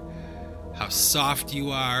are, how soft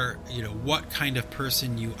you are, what kind of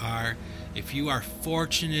person you are. If you are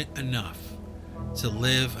fortunate enough to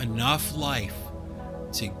live enough life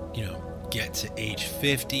to, get to age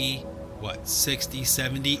 50, 60,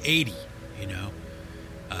 70, 80,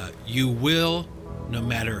 you will, no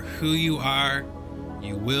matter who you are,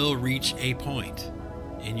 you will reach a point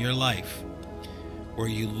in your life where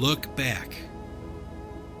you look back,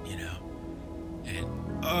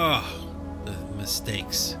 and the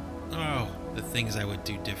mistakes, the things I would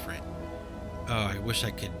do different. I wish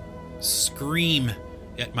I could scream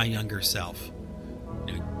at my younger self,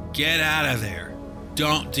 get out of there,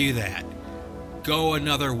 don't do that, go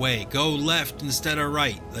another way, go left instead of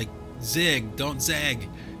right, like zig, don't zag,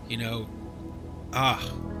 the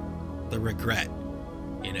regret,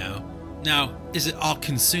 Now, is it all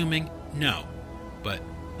consuming? No, but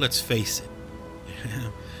let's face it,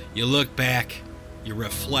 you look back, you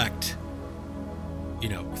reflect,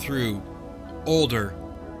 through older,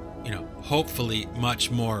 hopefully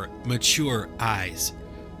much more mature eyes,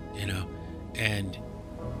 and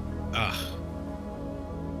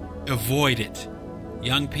avoid it.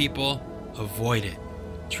 Young people, avoid it.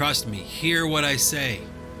 Trust me, hear what I say.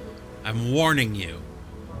 I'm warning you.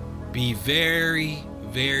 Be very,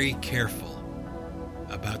 very careful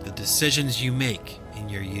about the decisions you make in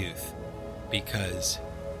your youth, because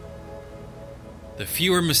the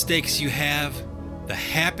fewer mistakes you have, the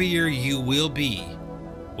happier you will be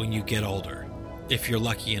when you get older, if you're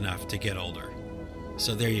lucky enough to get older.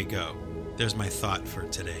 So there you go. There's my thought for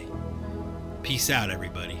today. Peace out,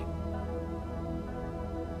 everybody.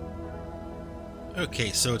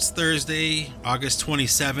 Okay, so it's Thursday, August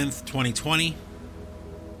 27th, 2020.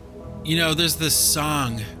 There's this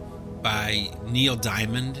song by Neil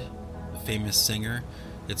Diamond, a famous singer.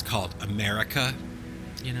 It's called America,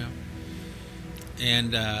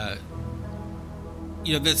 And,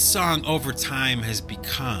 this song over time has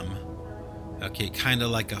become, kind of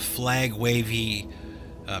like a flag-wavy,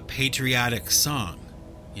 patriotic song,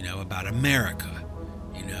 about America,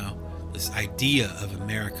 this idea of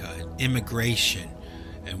America and immigration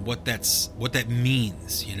and what that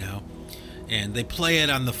means, And they play it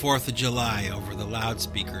on the 4th of July over the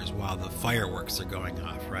loudspeakers while the fireworks are going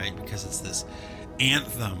off, right? Because it's this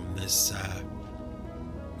anthem, this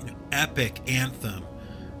epic anthem,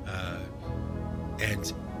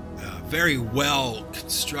 and very well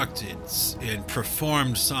constructed and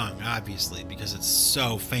performed song, obviously, because it's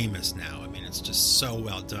so famous now. I mean, it's just so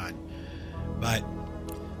well done. But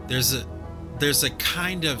there's a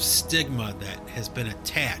kind of stigma that has been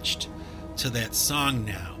attached to that song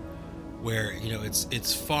now, where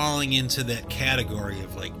it's falling into that category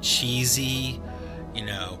of like cheesy,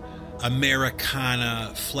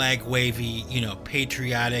 Americana, flag wavy,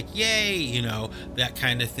 patriotic, yay, that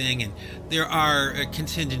kind of thing. And there are a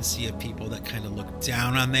contingency of people that kind of look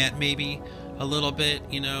down on that maybe a little bit,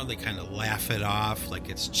 they kind of laugh it off like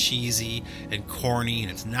it's cheesy and corny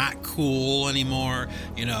and it's not cool anymore,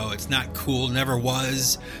 it's not cool, never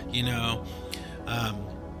was,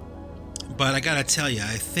 but I gotta tell you,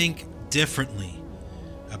 I think differently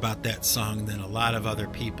about that song than a lot of other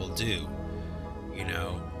people do,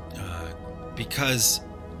 because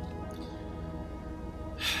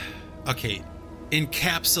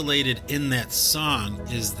encapsulated in that song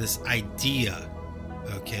is this idea,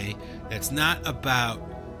 that's not about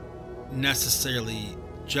necessarily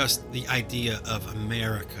just the idea of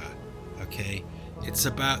America, it's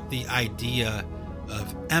about the idea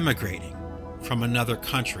of emigrating from another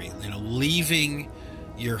country, leaving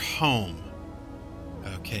your home,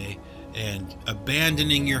 and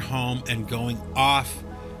abandoning your home and going off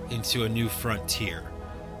into a new frontier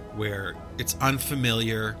where it's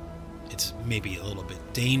unfamiliar, it's maybe a little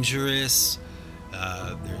bit dangerous,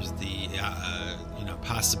 there's the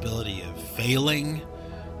possibility of failing,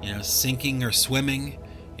 sinking or swimming,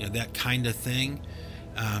 that kind of thing,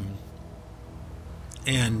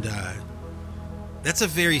 and that's a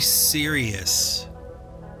very serious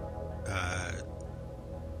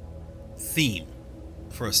theme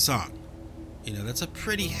for a song. That's a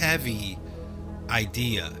pretty heavy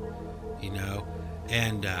idea,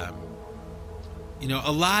 and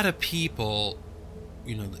a lot of people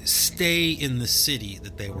stay in the city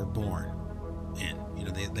that they were born in.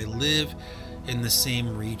 They live in the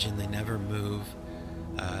same region, they never move,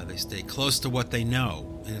 they stay close to what they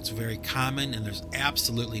know, and it's very common, and there's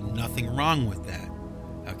absolutely nothing wrong with that,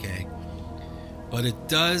 but it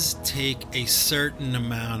does take a certain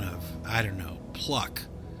amount of, pluck,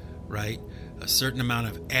 right? A certain amount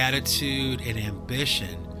of attitude and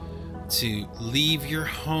ambition to leave your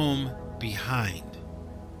home behind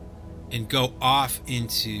and go off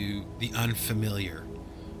into the unfamiliar,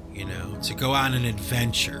 to go on an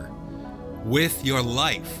adventure with your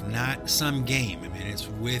life, not some game. I mean, it's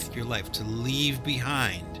with your life, to leave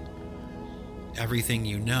behind everything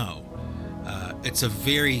you know. It's a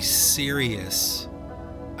very serious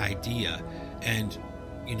idea. And,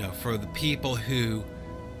 for the people who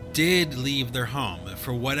did leave their home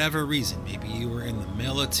for whatever reason, maybe you were in the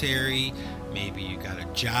military, maybe you got a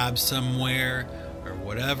job somewhere, or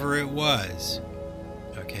whatever it was,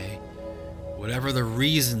 whatever the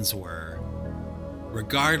reasons were,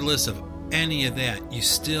 regardless of any of that, you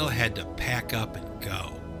still had to pack up and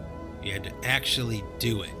go. You had to actually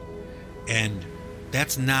do it, and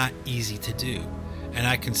that's not easy to do. And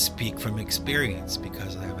I can speak from experience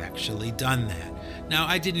because I've actually done that. Now,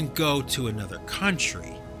 I didn't go to another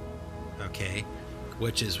country,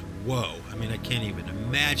 which is whoa. I mean, I can't even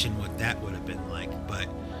imagine what that would have been like, but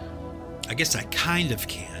I guess I kind of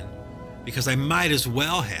can, because I might as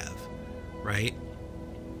well have, right?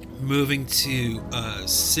 Moving to a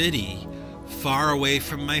city far away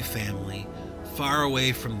from my family, far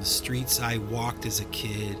away from the streets I walked as a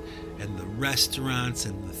kid, and the restaurants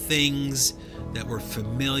and the things that were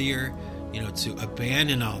familiar, to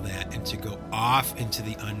abandon all that and to go off into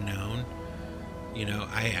the unknown.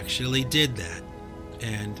 I actually did that.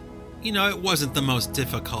 And, it wasn't the most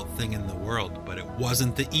difficult thing in the world, but it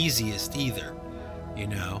wasn't the easiest either,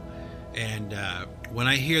 And when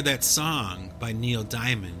I hear that song by Neil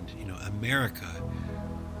Diamond, America,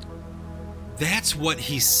 that's what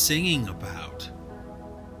he's singing about.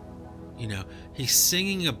 He's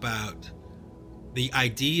singing about the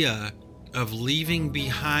idea of leaving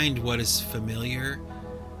behind what is familiar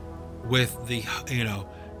with the,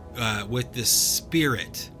 with the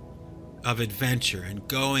spirit of adventure and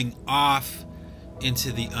going off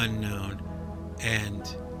into the unknown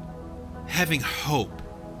and having hope.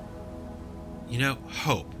 You know,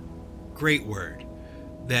 hope. Great word.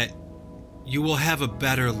 That you will have a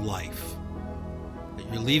better life. That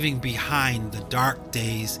you're leaving behind the dark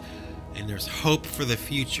days and there's hope for the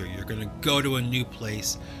future. You're going to go to a new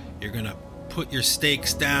place. You're going to put your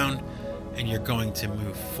stakes down and you're going to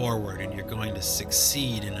move forward and you're going to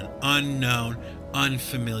succeed in an unknown,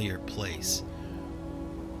 unfamiliar place.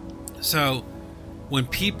 So when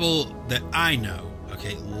people that I know,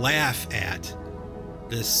 laugh at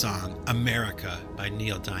this song, America by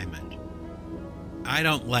Neil Diamond, I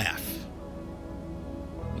don't laugh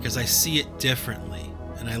because I see it differently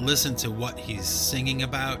and I listen to what he's singing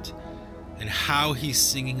about and how he's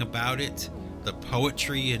singing about it, the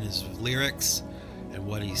poetry in his lyrics and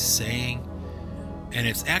what he's saying, and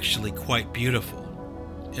it's actually quite beautiful.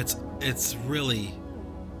 It's really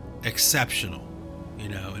exceptional,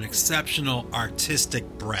 an exceptional artistic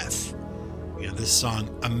breath. This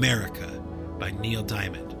song, America by Neil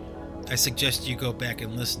Diamond. I suggest you go back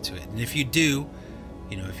and listen to it. And if you do,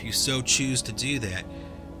 if you so choose to do that,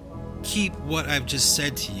 keep what I've just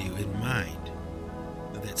said to you in mind.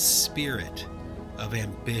 That spirit of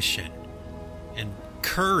ambition and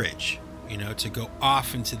courage, to go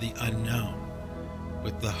off into the unknown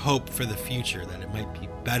with the hope for the future that it might be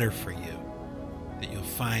better for you, that you'll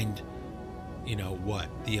find,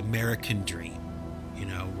 the American dream,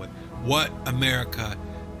 what America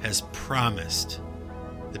has promised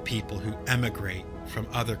the people who emigrate from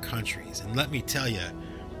other countries. And let me tell you,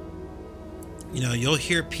 you'll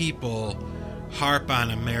hear people harp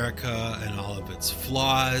on America and all of its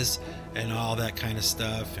flaws and all that kind of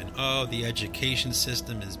stuff, and the education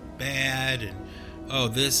system is bad, and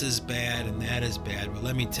this is bad and that is bad. But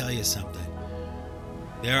let me tell you something.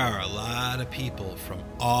 There are a lot of people from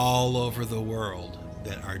all over the world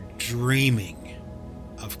that are dreaming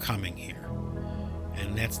of coming here,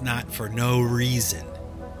 and that's not for no reason.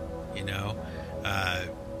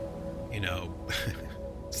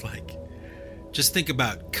 It's like, just think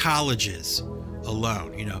about colleges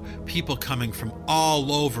alone. People coming from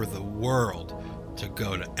all over the world to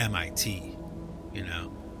go to MIT,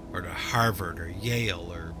 or to Harvard or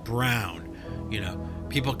Yale or Brown.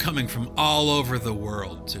 People coming from all over the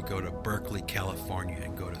world to go to Berkeley, California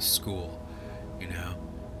and go to school.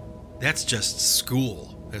 That's just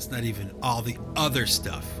school. That's not even all the other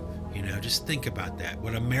stuff. Just think about that.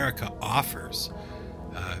 What America offers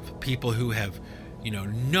people who have,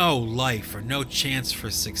 no life or no chance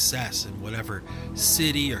for success in whatever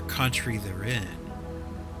city or country they're in.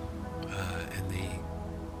 And they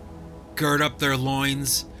gird up their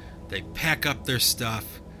loins, they pack up their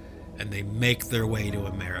stuff, and they make their way to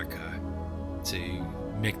America to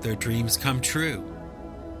make their dreams come true.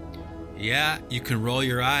 Yeah, you can roll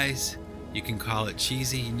your eyes, you can call it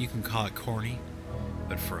cheesy, and you can call it corny,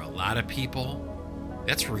 but for a lot of people,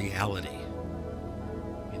 that's reality.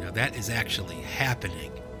 That is actually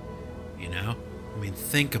happening.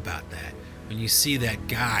 Think about that. When you see that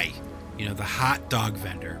guy, the hot dog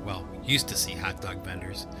vendor, well, we used to see hot dog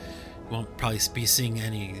vendors. Won't probably be seeing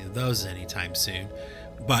any of those anytime soon.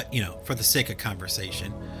 But, for the sake of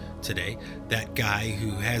conversation today, that guy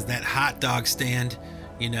who has that hot dog stand,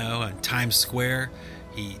 on Times Square,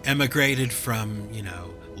 he emigrated from,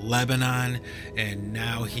 Lebanon, and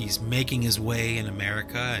now he's making his way in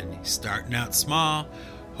America, and he's starting out small.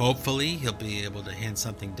 Hopefully, he'll be able to hand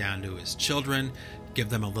something down to his children, give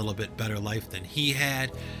them a little bit better life than he had.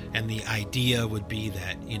 And the idea would be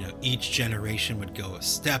that, each generation would go a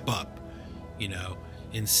step up,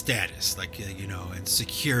 in status, like, and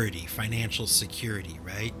security, financial security,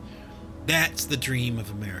 right? That's the dream of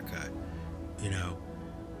America,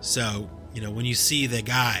 So, when you see the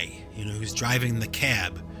guy, who's driving the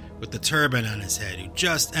cab with the turban on his head, who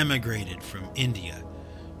just emigrated from India,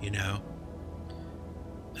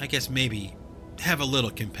 I guess maybe have a little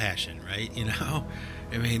compassion, right?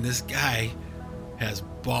 This guy has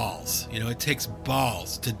balls. It takes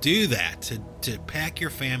balls to do that, to pack your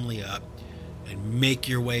family up and make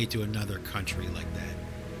your way to another country like that.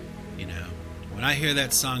 When I hear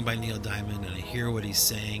that song by Neil Diamond and I hear what he's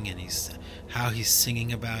saying and how he's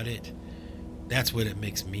singing about it, that's what it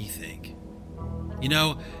makes me think.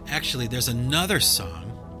 Actually, there's another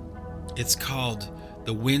song. It's called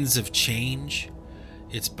The Winds of Change.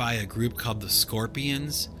 It's by a group called the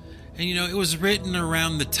Scorpions. And, it was written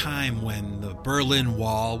around the time when the Berlin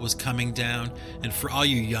Wall was coming down. And for all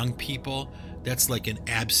you young people, that's like an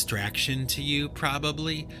abstraction to you,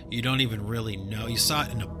 probably. You don't even really know. You saw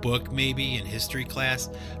it in a book, maybe, in history class.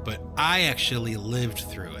 But I actually lived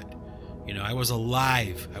through it. I was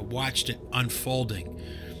alive. I watched it unfolding.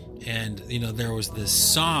 And, there was this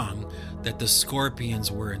song that the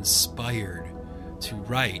Scorpions were inspired to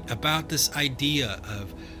write about this idea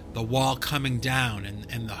of the wall coming down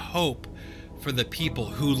and the hope for the people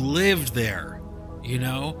who lived there,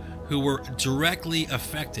 who were directly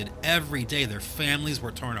affected every day. Their families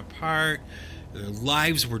were torn apart. Their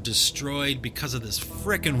lives were destroyed because of this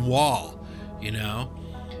frickin' wall,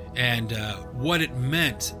 and what it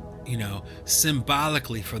meant,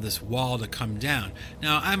 symbolically for this wall to come down.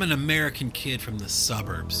 Now, I'm an American kid from the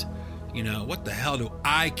suburbs. What the hell do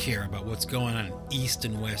I care about what's going on in East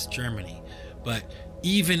and West Germany? But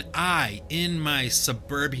even I, in my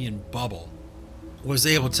suburban bubble, was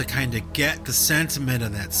able to kind of get the sentiment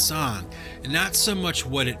of that song, and not so much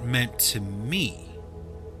what it meant to me,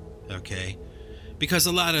 okay? Because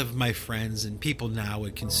a lot of my friends and people now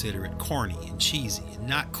would consider it corny and cheesy and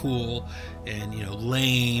not cool and,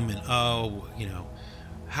 lame and,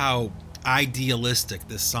 how idealistic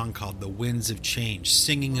this song called The Winds of Change,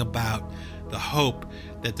 singing about the hope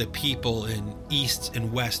that the people in East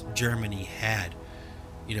and West Germany had,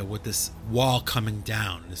 with this wall coming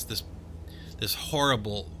down, this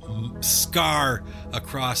horrible scar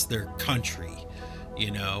across their country,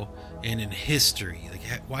 and in history, like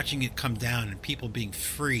watching it come down and people being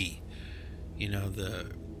free,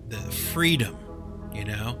 the freedom,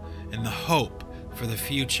 and the hope for the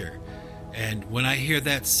future. And when I hear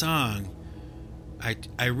that song,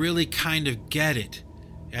 I really kind of get it.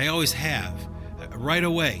 I always have, right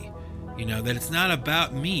away, that it's not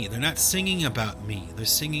about me. They're not singing about me. They're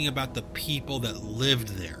singing about the people that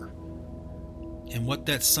lived there and what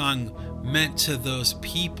that song meant to those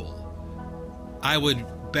people. I would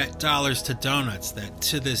bet dollars to donuts that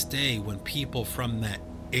to this day, when people from that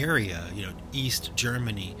area, East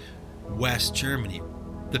Germany, West Germany,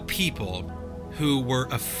 the people who were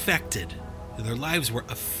affected, their lives were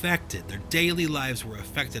affected, their daily lives were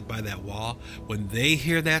affected by that wall, when they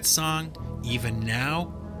hear that song, even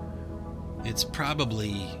now, it's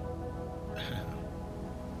probably,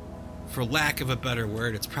 for lack of a better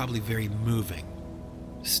word, it's probably very moving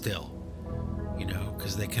still,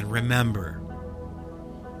 because they can remember.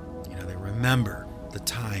 They remember the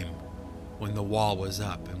time when the wall was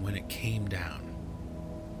up and when it came down.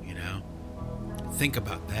 Think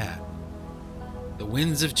about that. The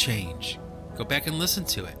Winds of Change. Go back and listen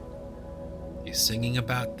to it. He's singing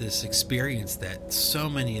about this experience that so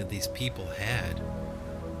many of these people had,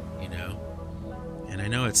 And I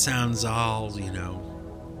know it sounds all,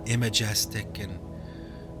 imagistic and,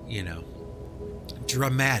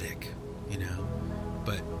 dramatic,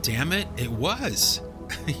 but damn it, it was.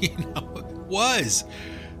 It was.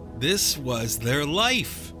 This was their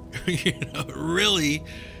life. It really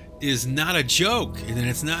is not a joke, and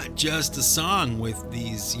it's not just a song with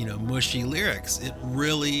these, mushy lyrics. It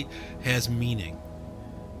really has meaning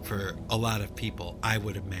for a lot of people, I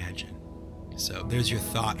would imagine. So there's your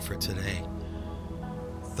thought for today,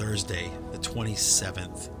 Thursday, the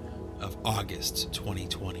 27th of August,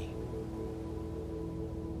 2020.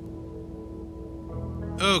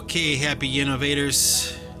 Okay, happy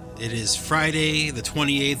innovators. It is Friday, the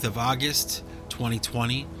 28th of August,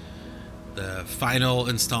 2020, the final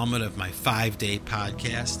installment of my 5-day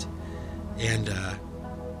podcast. And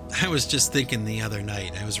I was just thinking the other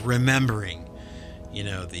night, I was remembering,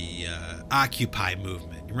 the Occupy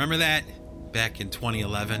movement. You remember that? Back in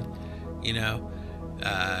 2011,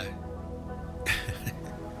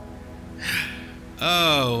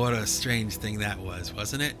 oh, what a strange thing that was,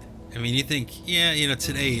 wasn't it? I mean, you think,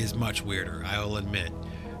 today is much weirder. I will admit,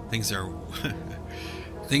 things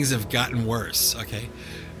have gotten worse. Okay,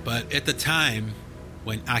 but at the time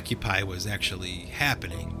when Occupy was actually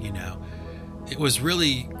happening, it was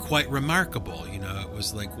really quite remarkable. It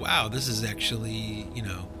was like, wow, this is actually,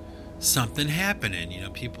 something happening.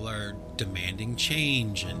 People are demanding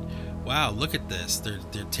change, and wow, look at this. They're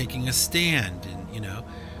taking a stand, and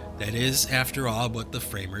that is, after all, what the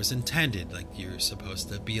framers intended. Like, you're supposed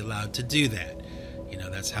to be allowed to do that.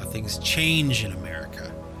 That's how things change in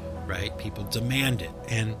America, right? People demand it.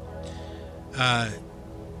 And,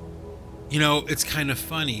 it's kind of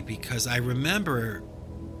funny because I remember,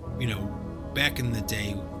 back in the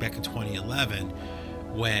day, back in 2011,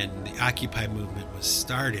 when the Occupy movement was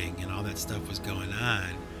starting and all that stuff was going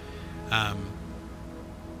on,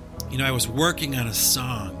 I was working on a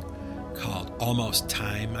song called Almost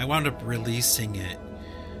Time. I wound up releasing it,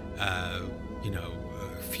 a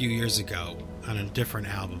few years ago on a different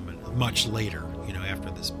album, much later,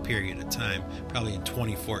 after this period of time, probably in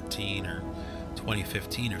 2014 or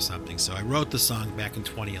 2015 or something. So I wrote the song back in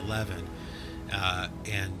 2011,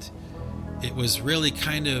 and it was really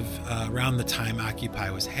kind of around the time Occupy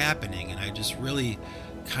was happening, and I just really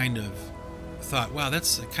kind of thought, wow,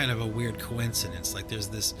 that's kind of a weird coincidence. Like there's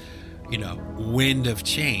this, wind of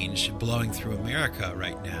change blowing through America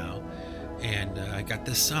right now, and I got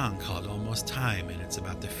this song called Almost Time, and it's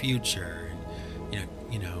about the future, and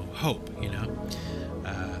hope.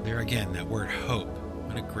 There again, that word hope.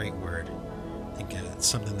 What a great word. I think it's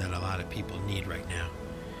something that a lot of people need right now.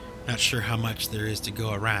 Not sure how much there is to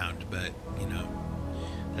go around, but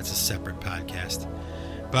that's a separate podcast.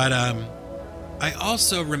 But I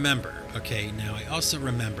also remember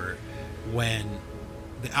when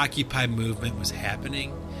the Occupy movement was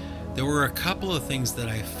happening, there were a couple of things that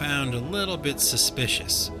I found a little bit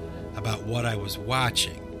suspicious about what I was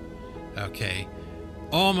watching. Okay,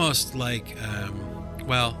 almost like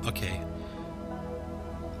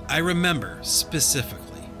I remember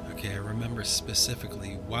specifically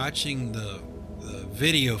watching the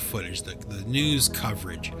video footage, the news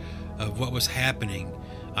coverage of what was happening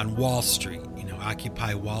on Wall Street,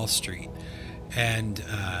 Occupy Wall Street. And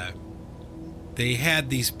they had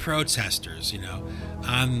these protesters,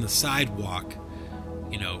 on the sidewalk,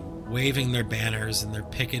 waving their banners, and they're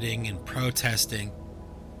picketing and protesting.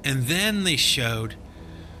 And then they showed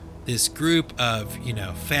this group of,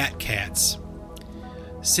 fat cats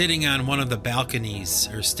sitting on one of the balconies,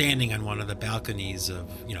 or standing on one of the balconies of,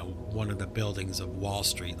 one of the buildings of Wall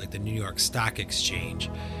Street, like the New York Stock Exchange.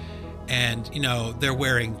 And, they're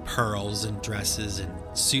wearing pearls and dresses and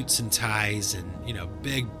suits and ties and,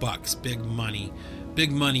 big bucks, big money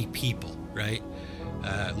people, right?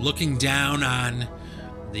 Looking down on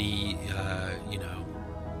the,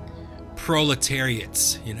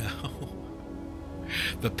 proletariats,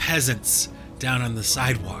 the peasants down on the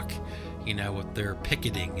sidewalk, with their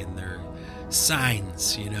picketing and their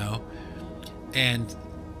signs, and,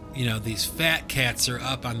 these fat cats are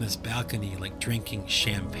up on this balcony, like drinking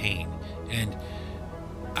champagne. And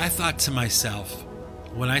I thought to myself,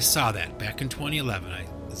 when I saw that back in 2011,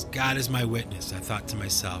 as God is my witness, I thought to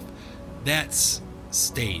myself, that's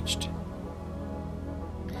staged.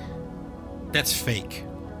 That's fake.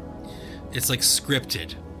 It's like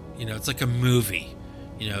scripted. It's like a movie.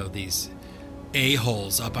 These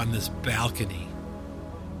a-holes up on this balcony,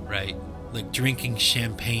 right? Like drinking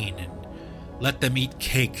champagne, and let them eat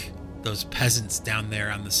cake, those peasants down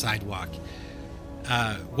there on the sidewalk.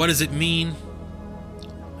 What does it mean?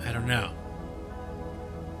 I don't know.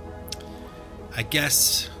 I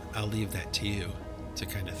guess I'll leave that to you to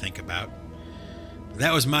kind of think about.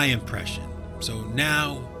 That was my impression. So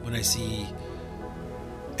now when I see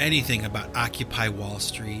anything about Occupy Wall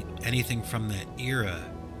Street, anything from that era,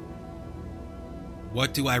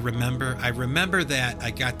 what do I remember? I remember that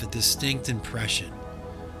I got the distinct impression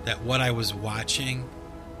that what I was watching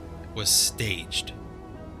was staged.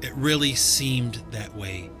 It really seemed that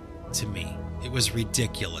way to me. It was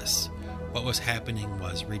ridiculous. What was happening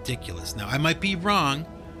was ridiculous. Now, I might be wrong,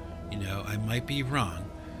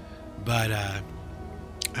 but I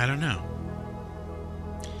don't know.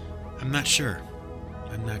 I'm not sure.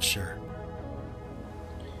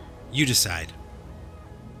 You decide.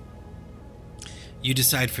 You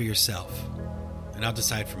decide for yourself, and I'll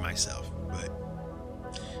decide for myself, but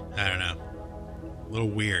I don't know. A little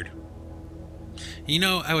weird.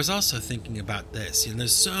 I was also thinking about this.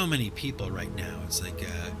 There's so many people right now. It's like,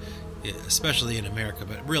 especially in America,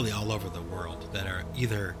 but really all over the world, that are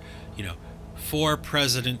either, for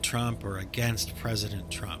President Trump or against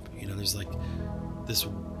President Trump. There's like this,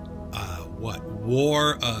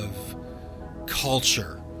 war of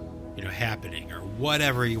culture, happening, or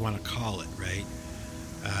whatever you want to call it, right?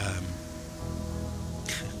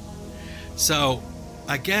 So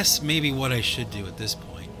I guess maybe what I should do at this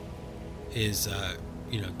point is,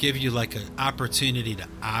 give you like an opportunity to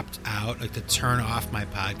opt out, like to turn off my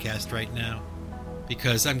podcast right now,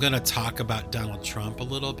 because I'm going to talk about Donald Trump a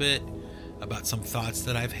little bit, about some thoughts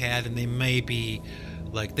that I've had, and they may be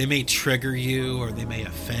like, they may trigger you, or they may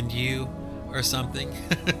offend you or something.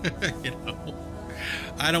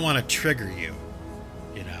 I don't want to trigger you,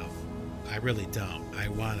 I really don't. I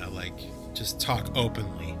want to just talk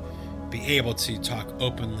openly, be able to talk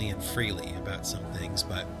openly and freely about some things.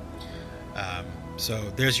 But so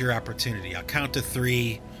there's your opportunity. I'll count to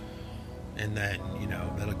 3, and then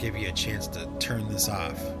that'll give you a chance to turn this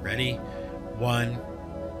off. Ready? 1,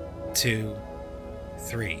 2,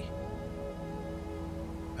 3.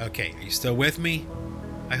 Okay, are you still with me?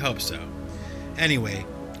 I hope so. Anyway,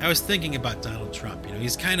 I was thinking about Donald Trump.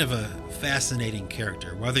 He's kind of a fascinating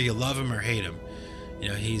character. Whether you love him or hate him,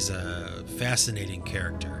 he's a fascinating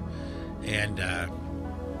character. And,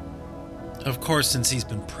 of course, since he's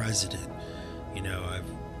been president,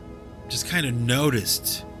 I've just kind of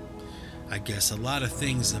noticed, I guess, a lot of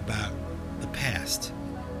things about the past.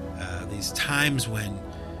 These times when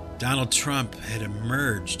Donald Trump had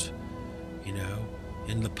emerged,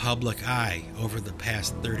 in the public eye over the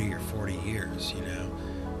past 30 or 40 years,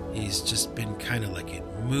 He's just been kind of like in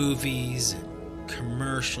movies and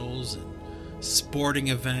commercials and sporting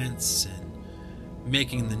events and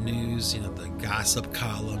making the news, the gossip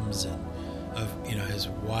columns and of, his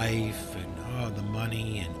wife and, the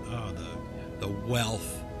money and, the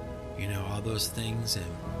wealth, all those things. And,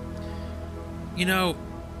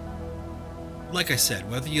 like I said,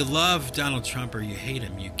 whether you love Donald Trump or you hate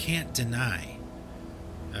him, you can't deny,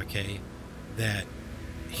 okay, that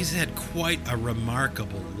he's had quite a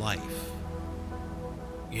remarkable life.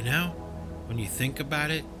 When you think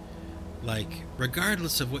about it, like,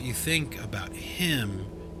 regardless of what you think about him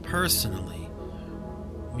personally,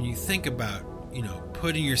 when you think about,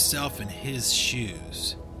 putting yourself in his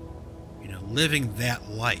shoes, living that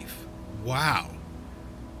life, wow,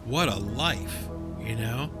 what a life,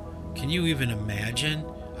 Can you even imagine?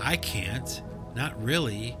 I can't. Not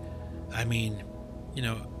really. I mean,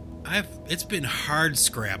 it's been hard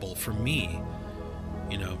scrabble for me,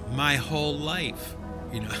 my whole life.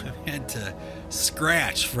 I've had to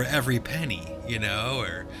scratch for every penny,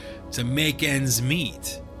 or to make ends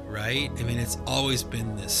meet, right? I mean, it's always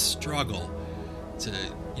been this struggle to,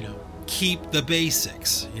 keep the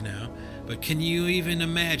basics, But can you even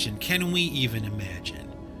imagine? Can we even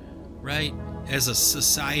imagine, right? As a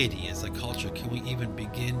society, as a culture, can we even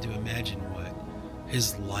begin to imagine what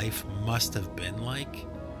his life must have been like?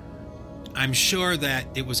 I'm sure that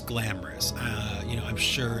it was glamorous. I'm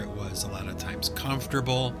sure it was a lot of times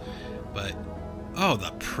comfortable, but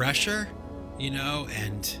the pressure,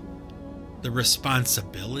 and the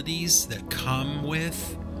responsibilities that come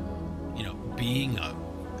with, being a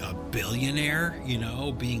billionaire,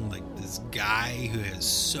 being like this guy who has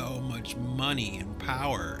so much money and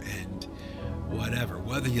power and whatever,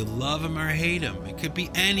 whether you love him or hate him. It could be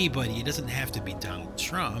anybody. It doesn't have to be Donald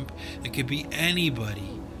Trump. It could be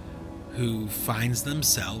anybody who finds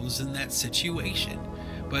themselves in that situation.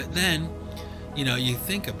 But then, you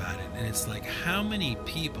think about it, and it's like, how many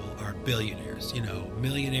people are billionaires,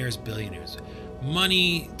 millionaires, billionaires,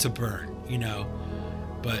 money to burn,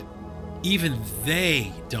 but even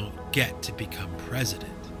they don't get to become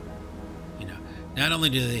president. Not only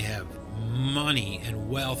do they have money and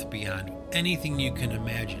wealth beyond anything you can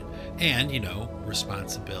imagine, and,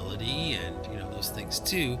 responsibility and, those things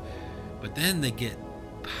too, but then they get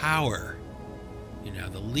power,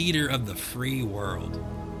 the leader of the free world,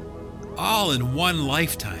 all in one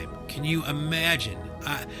lifetime. Can you imagine?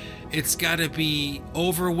 It's got to be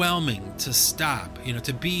overwhelming to stop,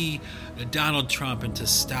 to be Donald Trump and to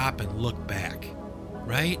stop and look back,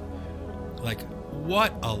 right? Like,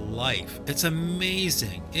 what a life. It's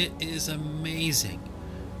amazing. It is amazing,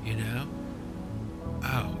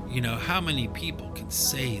 how many people can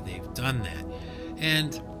say they've done that?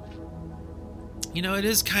 And it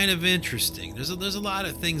is kind of interesting. There's a lot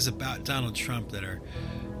of things about Donald Trump that are,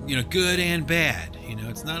 good and bad.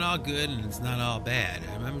 It's not all good and it's not all bad.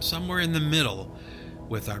 I'm somewhere in the middle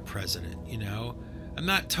with our president. I'm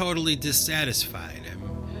not totally dissatisfied.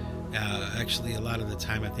 Actually, a lot of the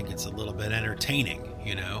time I think it's a little bit entertaining,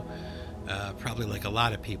 probably like a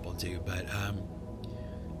lot of people do. But,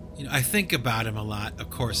 I think about him a lot, of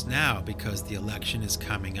course, now because the election is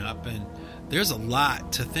coming up and there's a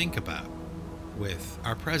lot to think about with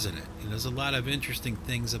our president. There's a lot of interesting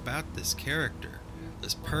things about this character,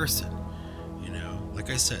 this person. Like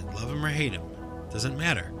I said, love him or hate him, doesn't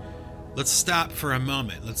matter. Let's stop for a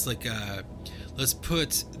moment. Let's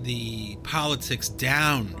put the politics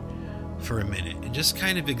down for a minute and just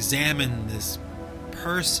kind of examine this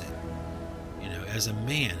person, as a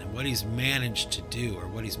man, and what he's managed to do or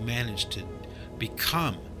what he's managed to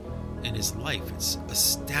become in his life. It's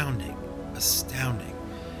astounding.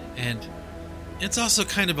 And it's also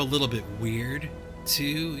kind of a little bit weird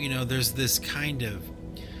too. There's this kind of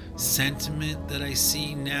sentiment that I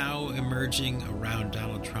see now emerging around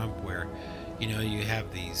Donald Trump where, you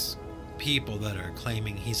have these people that are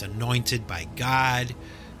claiming he's anointed by God,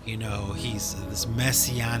 he's this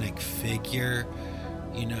messianic figure,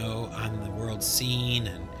 on the world scene,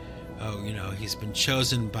 and he's been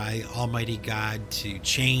chosen by Almighty God to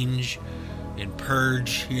change and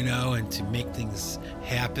purge, and to make things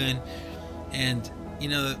happen. And,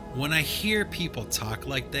 when I hear people talk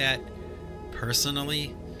like that,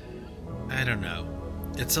 personally, I don't know.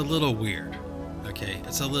 It's a little weird, okay?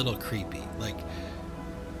 It's a little creepy. Like,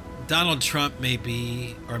 Donald Trump may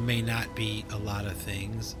be or may not be a lot of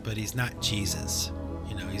things, but he's not Jesus.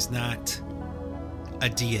 He's not a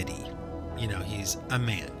deity, he's a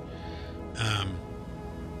man.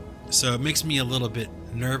 So it makes me a little bit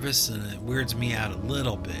nervous, and it weirds me out a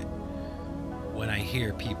little bit when I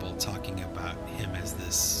hear people talking about him as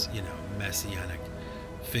this, messianic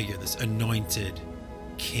figure, this anointed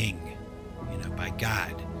king, by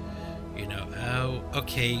God. Oh,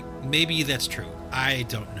 okay, maybe that's true. I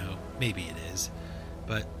don't know. Maybe it is.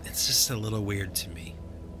 But it's just a little weird to me.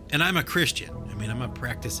 And I'm a Christian. I'm a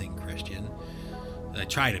practicing Christian. I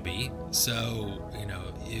try to be. So,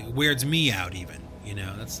 it weirds me out even.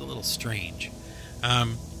 That's a little strange.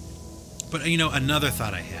 But, another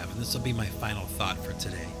thought I have, and this will be my final thought for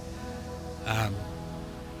today.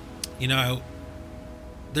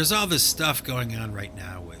 There's all this stuff going on right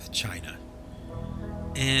now with China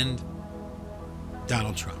and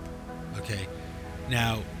Donald Trump. Okay.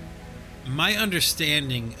 Now, my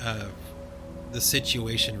understanding of the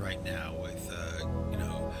situation right now with,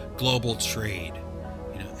 global trade,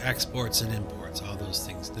 exports and imports, all those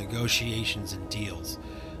things, negotiations and deals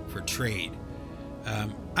for trade.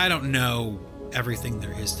 I don't know everything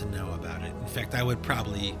there is to know about it. In fact, I would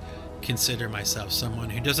probably consider myself someone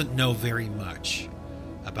who doesn't know very much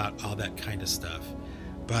about all that kind of stuff.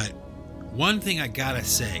 But one thing I gotta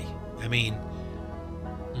say,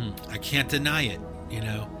 I can't deny it,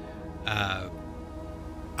 I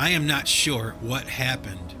am not sure what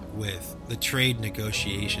happened with the trade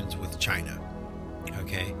negotiations with China.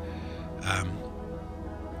 Okay?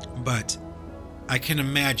 But I can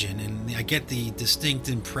imagine, and I get the distinct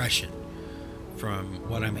impression from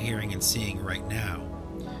what I'm hearing and seeing right now,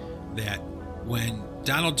 that when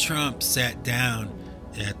Donald Trump sat down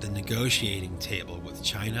at the negotiating table with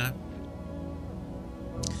China,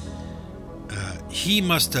 he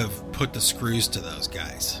must have put the screws to those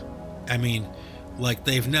guys. Like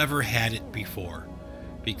they've never had it before.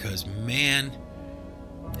 Because, man,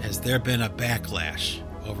 has there been a backlash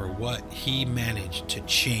over what he managed to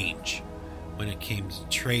change when it came to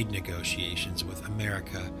trade negotiations with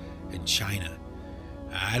America and China.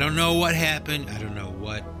 I don't know what happened. I don't know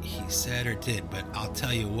what he said or did, but I'll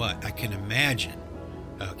tell you what, I can imagine,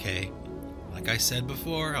 okay? Like I said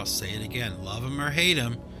before, I'll say it again, love him or hate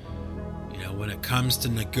him, when it comes to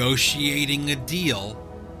negotiating a deal,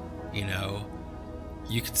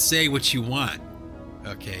 you can say what you want,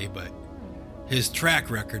 okay, but his track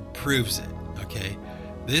record proves it, okay?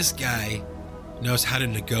 This guy knows how to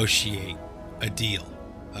negotiate a deal,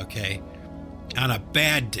 okay? On a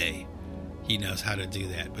bad day, he knows how to do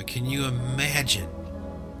that. But can you imagine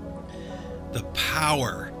the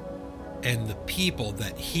power and the people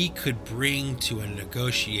that he could bring to a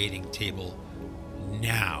negotiating table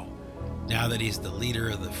now that he's the leader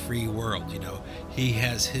of the free world? He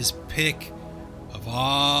has his pick of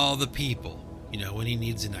all the people. When he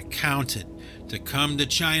needs an accountant to come to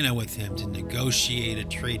China with him to negotiate a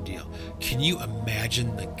trade deal. Can you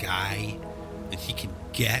imagine the guy that he can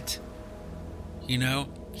get?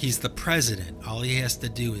 He's the president. All he has to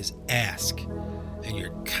do is ask. And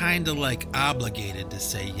you're kind of like obligated to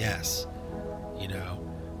say yes,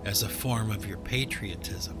 as a form of your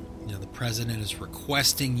patriotism. The president is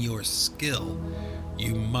requesting your skill.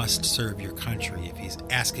 You must serve your country if he's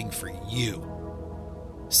asking for you.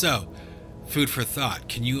 So, food for thought.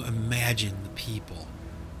 Can you imagine the people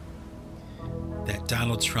that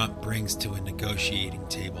Donald Trump brings to a negotiating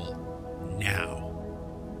table now?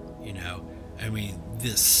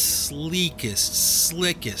 The sleekest,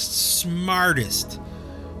 slickest, smartest,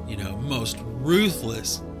 most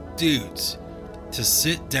ruthless dudes to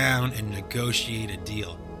sit down and negotiate a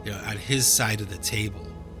deal, at his side of the table.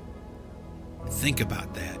 Think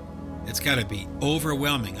about that. It's got to be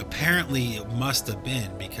overwhelming. Apparently, it must have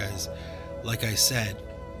been because, like I said,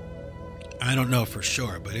 I don't know for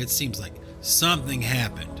sure, but it seems like something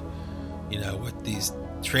happened, with these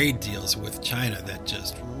trade deals with China that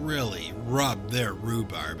just really rubbed their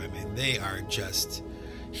rhubarb. They are just,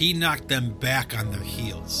 he knocked them back on their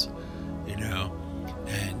heels,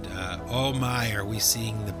 and oh my, are we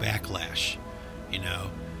seeing the backlash,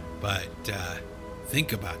 but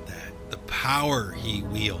think about that, the power he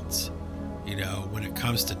wields, when it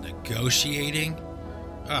comes to negotiating.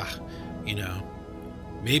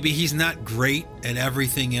 Maybe he's not great at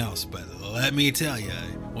everything else, but let me tell you,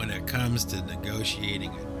 when it comes to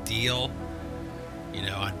negotiating a deal,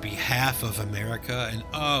 on behalf of America, and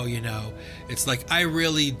it's like, I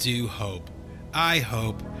really do hope,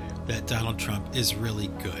 that Donald Trump is really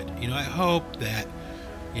good. I hope that,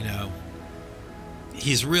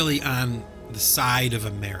 he's really on the side of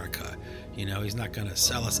America. He's not going to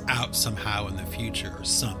sell us out somehow in the future or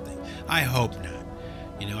something. I hope not.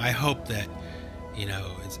 I hope that,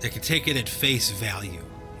 it could take it at face value,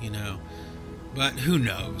 But who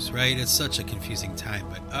knows, right? It's such a confusing time.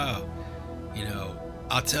 But,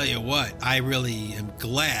 I'll tell you what, I really am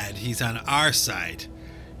glad he's on our side,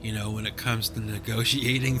 when it comes to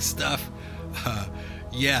negotiating stuff.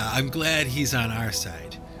 Yeah, I'm glad he's on our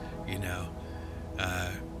side,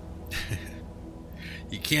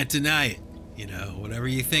 You can't deny it, whatever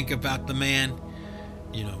you think about the man,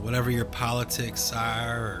 whatever your politics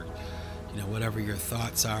are, or, whatever your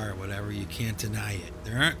thoughts are, whatever, you can't deny it.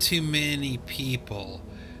 There aren't too many people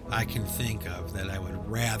I can think of that I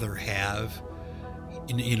would rather have,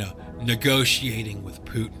 negotiating with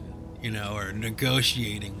Putin, or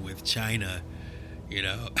negotiating with China,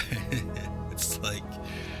 It's like,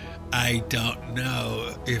 I don't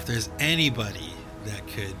know if there's anybody that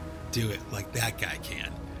could do it like that guy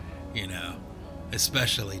can,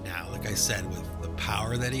 especially now, like I said, with the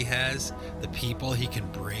power that he has, the people he can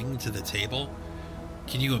bring to the table.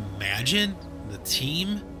 Can you imagine the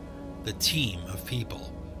team of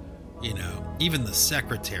people, even the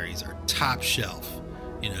secretaries are top shelf,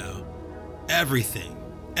 everything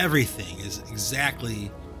is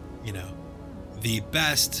exactly, the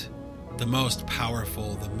best, the most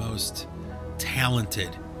powerful, the most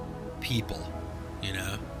talented people,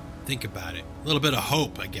 think about it. A little bit of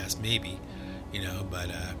hope, I guess, maybe, but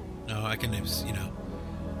no, I can,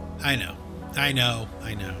 I know.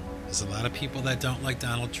 There's a lot of people that don't like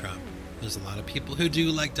Donald Trump. There's a lot of people who do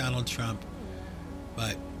like Donald Trump,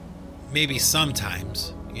 but maybe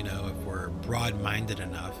sometimes, if we're broad-minded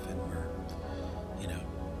enough and we're,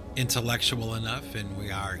 intellectual enough and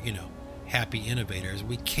we are, happy innovators,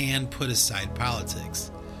 we can put aside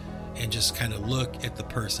politics and just kind of look at the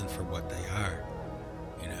person for what they are.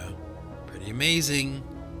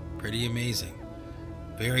 Pretty amazing.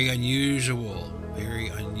 Very unusual,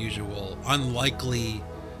 unlikely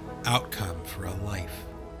outcome for a life.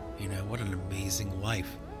 What an amazing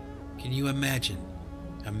life. Can you imagine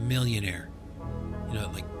a millionaire,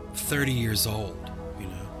 like 30 years old,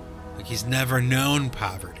 like he's never known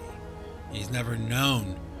poverty. He's never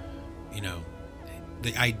known,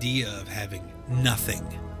 the idea of having nothing,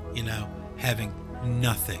 having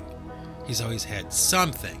nothing. He's always had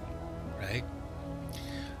something, right?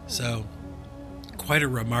 So, quite a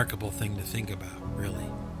remarkable thing to think about, really.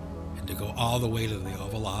 And to go all the way to the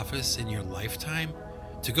Oval Office in your lifetime,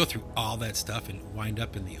 to go through all that stuff and wind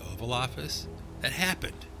up in the Oval Office, that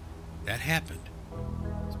happened.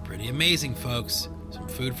 It's pretty amazing, folks. Some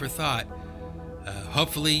food for thought.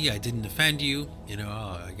 Hopefully I didn't offend you.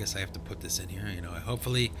 I guess I have to put this in here.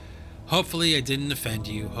 Hopefully I didn't offend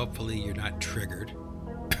you. Hopefully you're not triggered.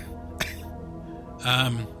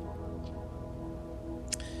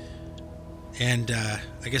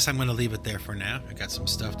 I guess I'm going to leave it there for now. I got some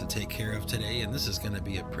stuff to take care of today, and this is going to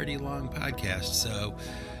be a pretty long podcast. So,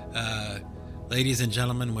 ladies and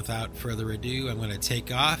gentlemen, without further ado, I'm going to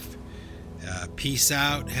take off. Peace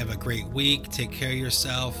out. Have a great week. Take care of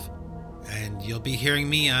yourself. And you'll be hearing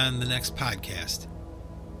me on the next podcast.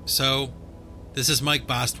 So, this is Mike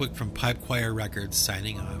Bostwick from Pipe Choir Records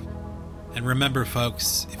signing off. And remember,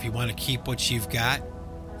 folks, if you want to keep what you've got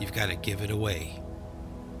to give it away.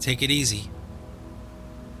 Take it easy.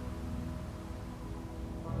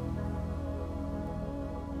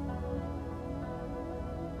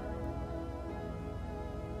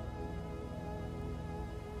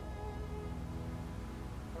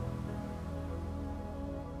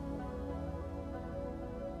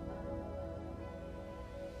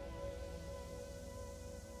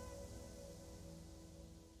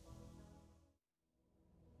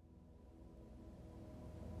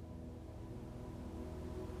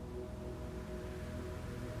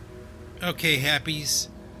 Okay, happies,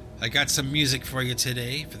 I got some music for you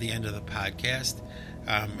today for the end of the podcast.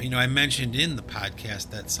 I mentioned in the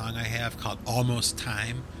podcast that song I have called Almost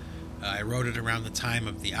Time. I wrote it around the time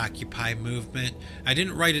of the Occupy movement. I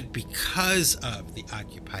didn't write it because of the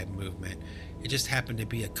Occupy movement. It just happened to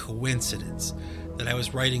be a coincidence that I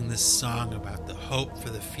was writing this song about the hope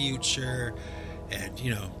for the future and,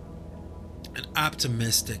 an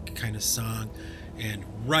optimistic kind of song. And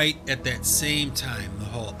right at that same time, the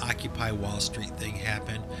whole Occupy Wall Street thing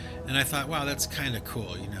happened. And I thought, wow, that's kind of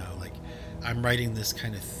cool, like I'm writing this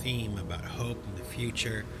kind of theme about hope in the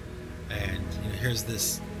future. And here's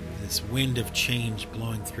this wind of change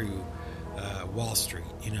blowing through Wall Street.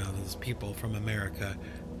 Those people from America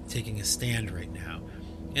taking a stand right now.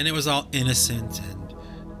 And it was all innocent and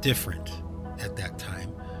different at that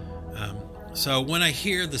time. So when I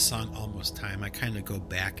hear the song Almost Time, I kind of go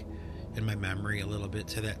back in my memory a little bit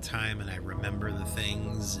to that time, and I remember the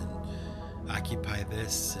things and Occupy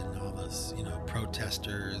this and all those,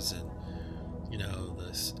 protesters and,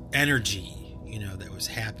 this energy, that was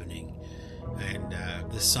happening.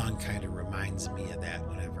 And this song kind of reminds me of that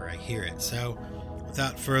whenever I hear it. So,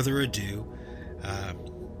 without further ado,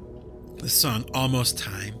 the song Almost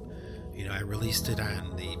Time, I released it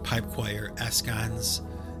on the Pipe Choir Escons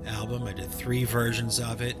album. I did 3 versions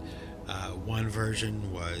of it. One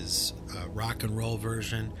version was a rock and roll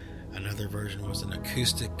version, another version was an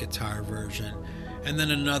acoustic guitar version, and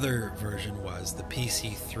then another version was the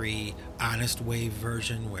PC3 Honest Wave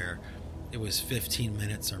version, where it was 15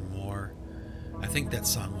 minutes or more. I think that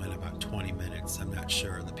song went about 20 minutes. I'm not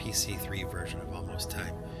sure. The PC3 version of Almost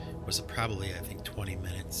Time was probably, I think, 20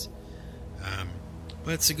 minutes.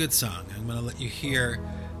 But it's a good song. I'm going to let you hear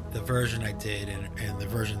the version I did and the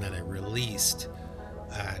version that I released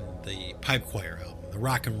on the Pipe Choir album, the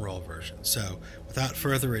rock and roll version. So, without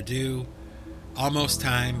further ado, Almost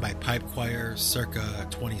Time by Pipe Choir, circa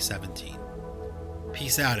 2017.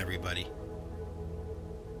 Peace out, everybody.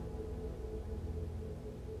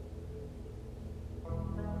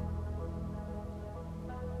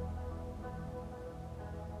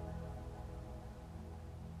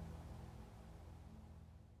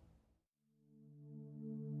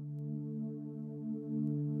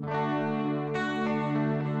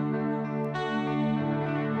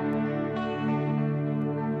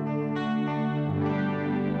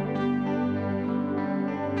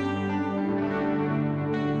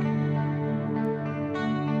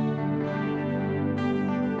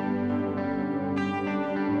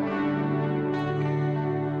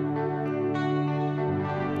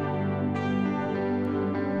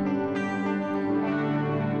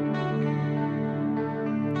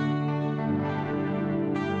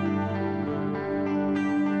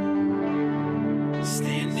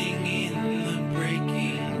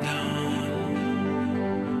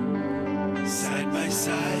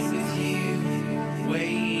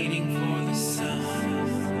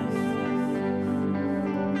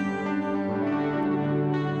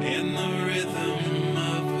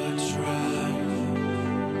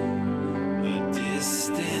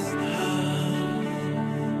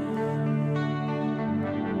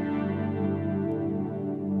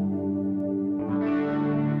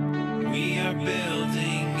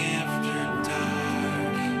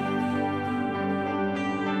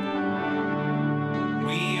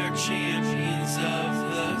 Champions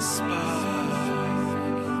of the spot.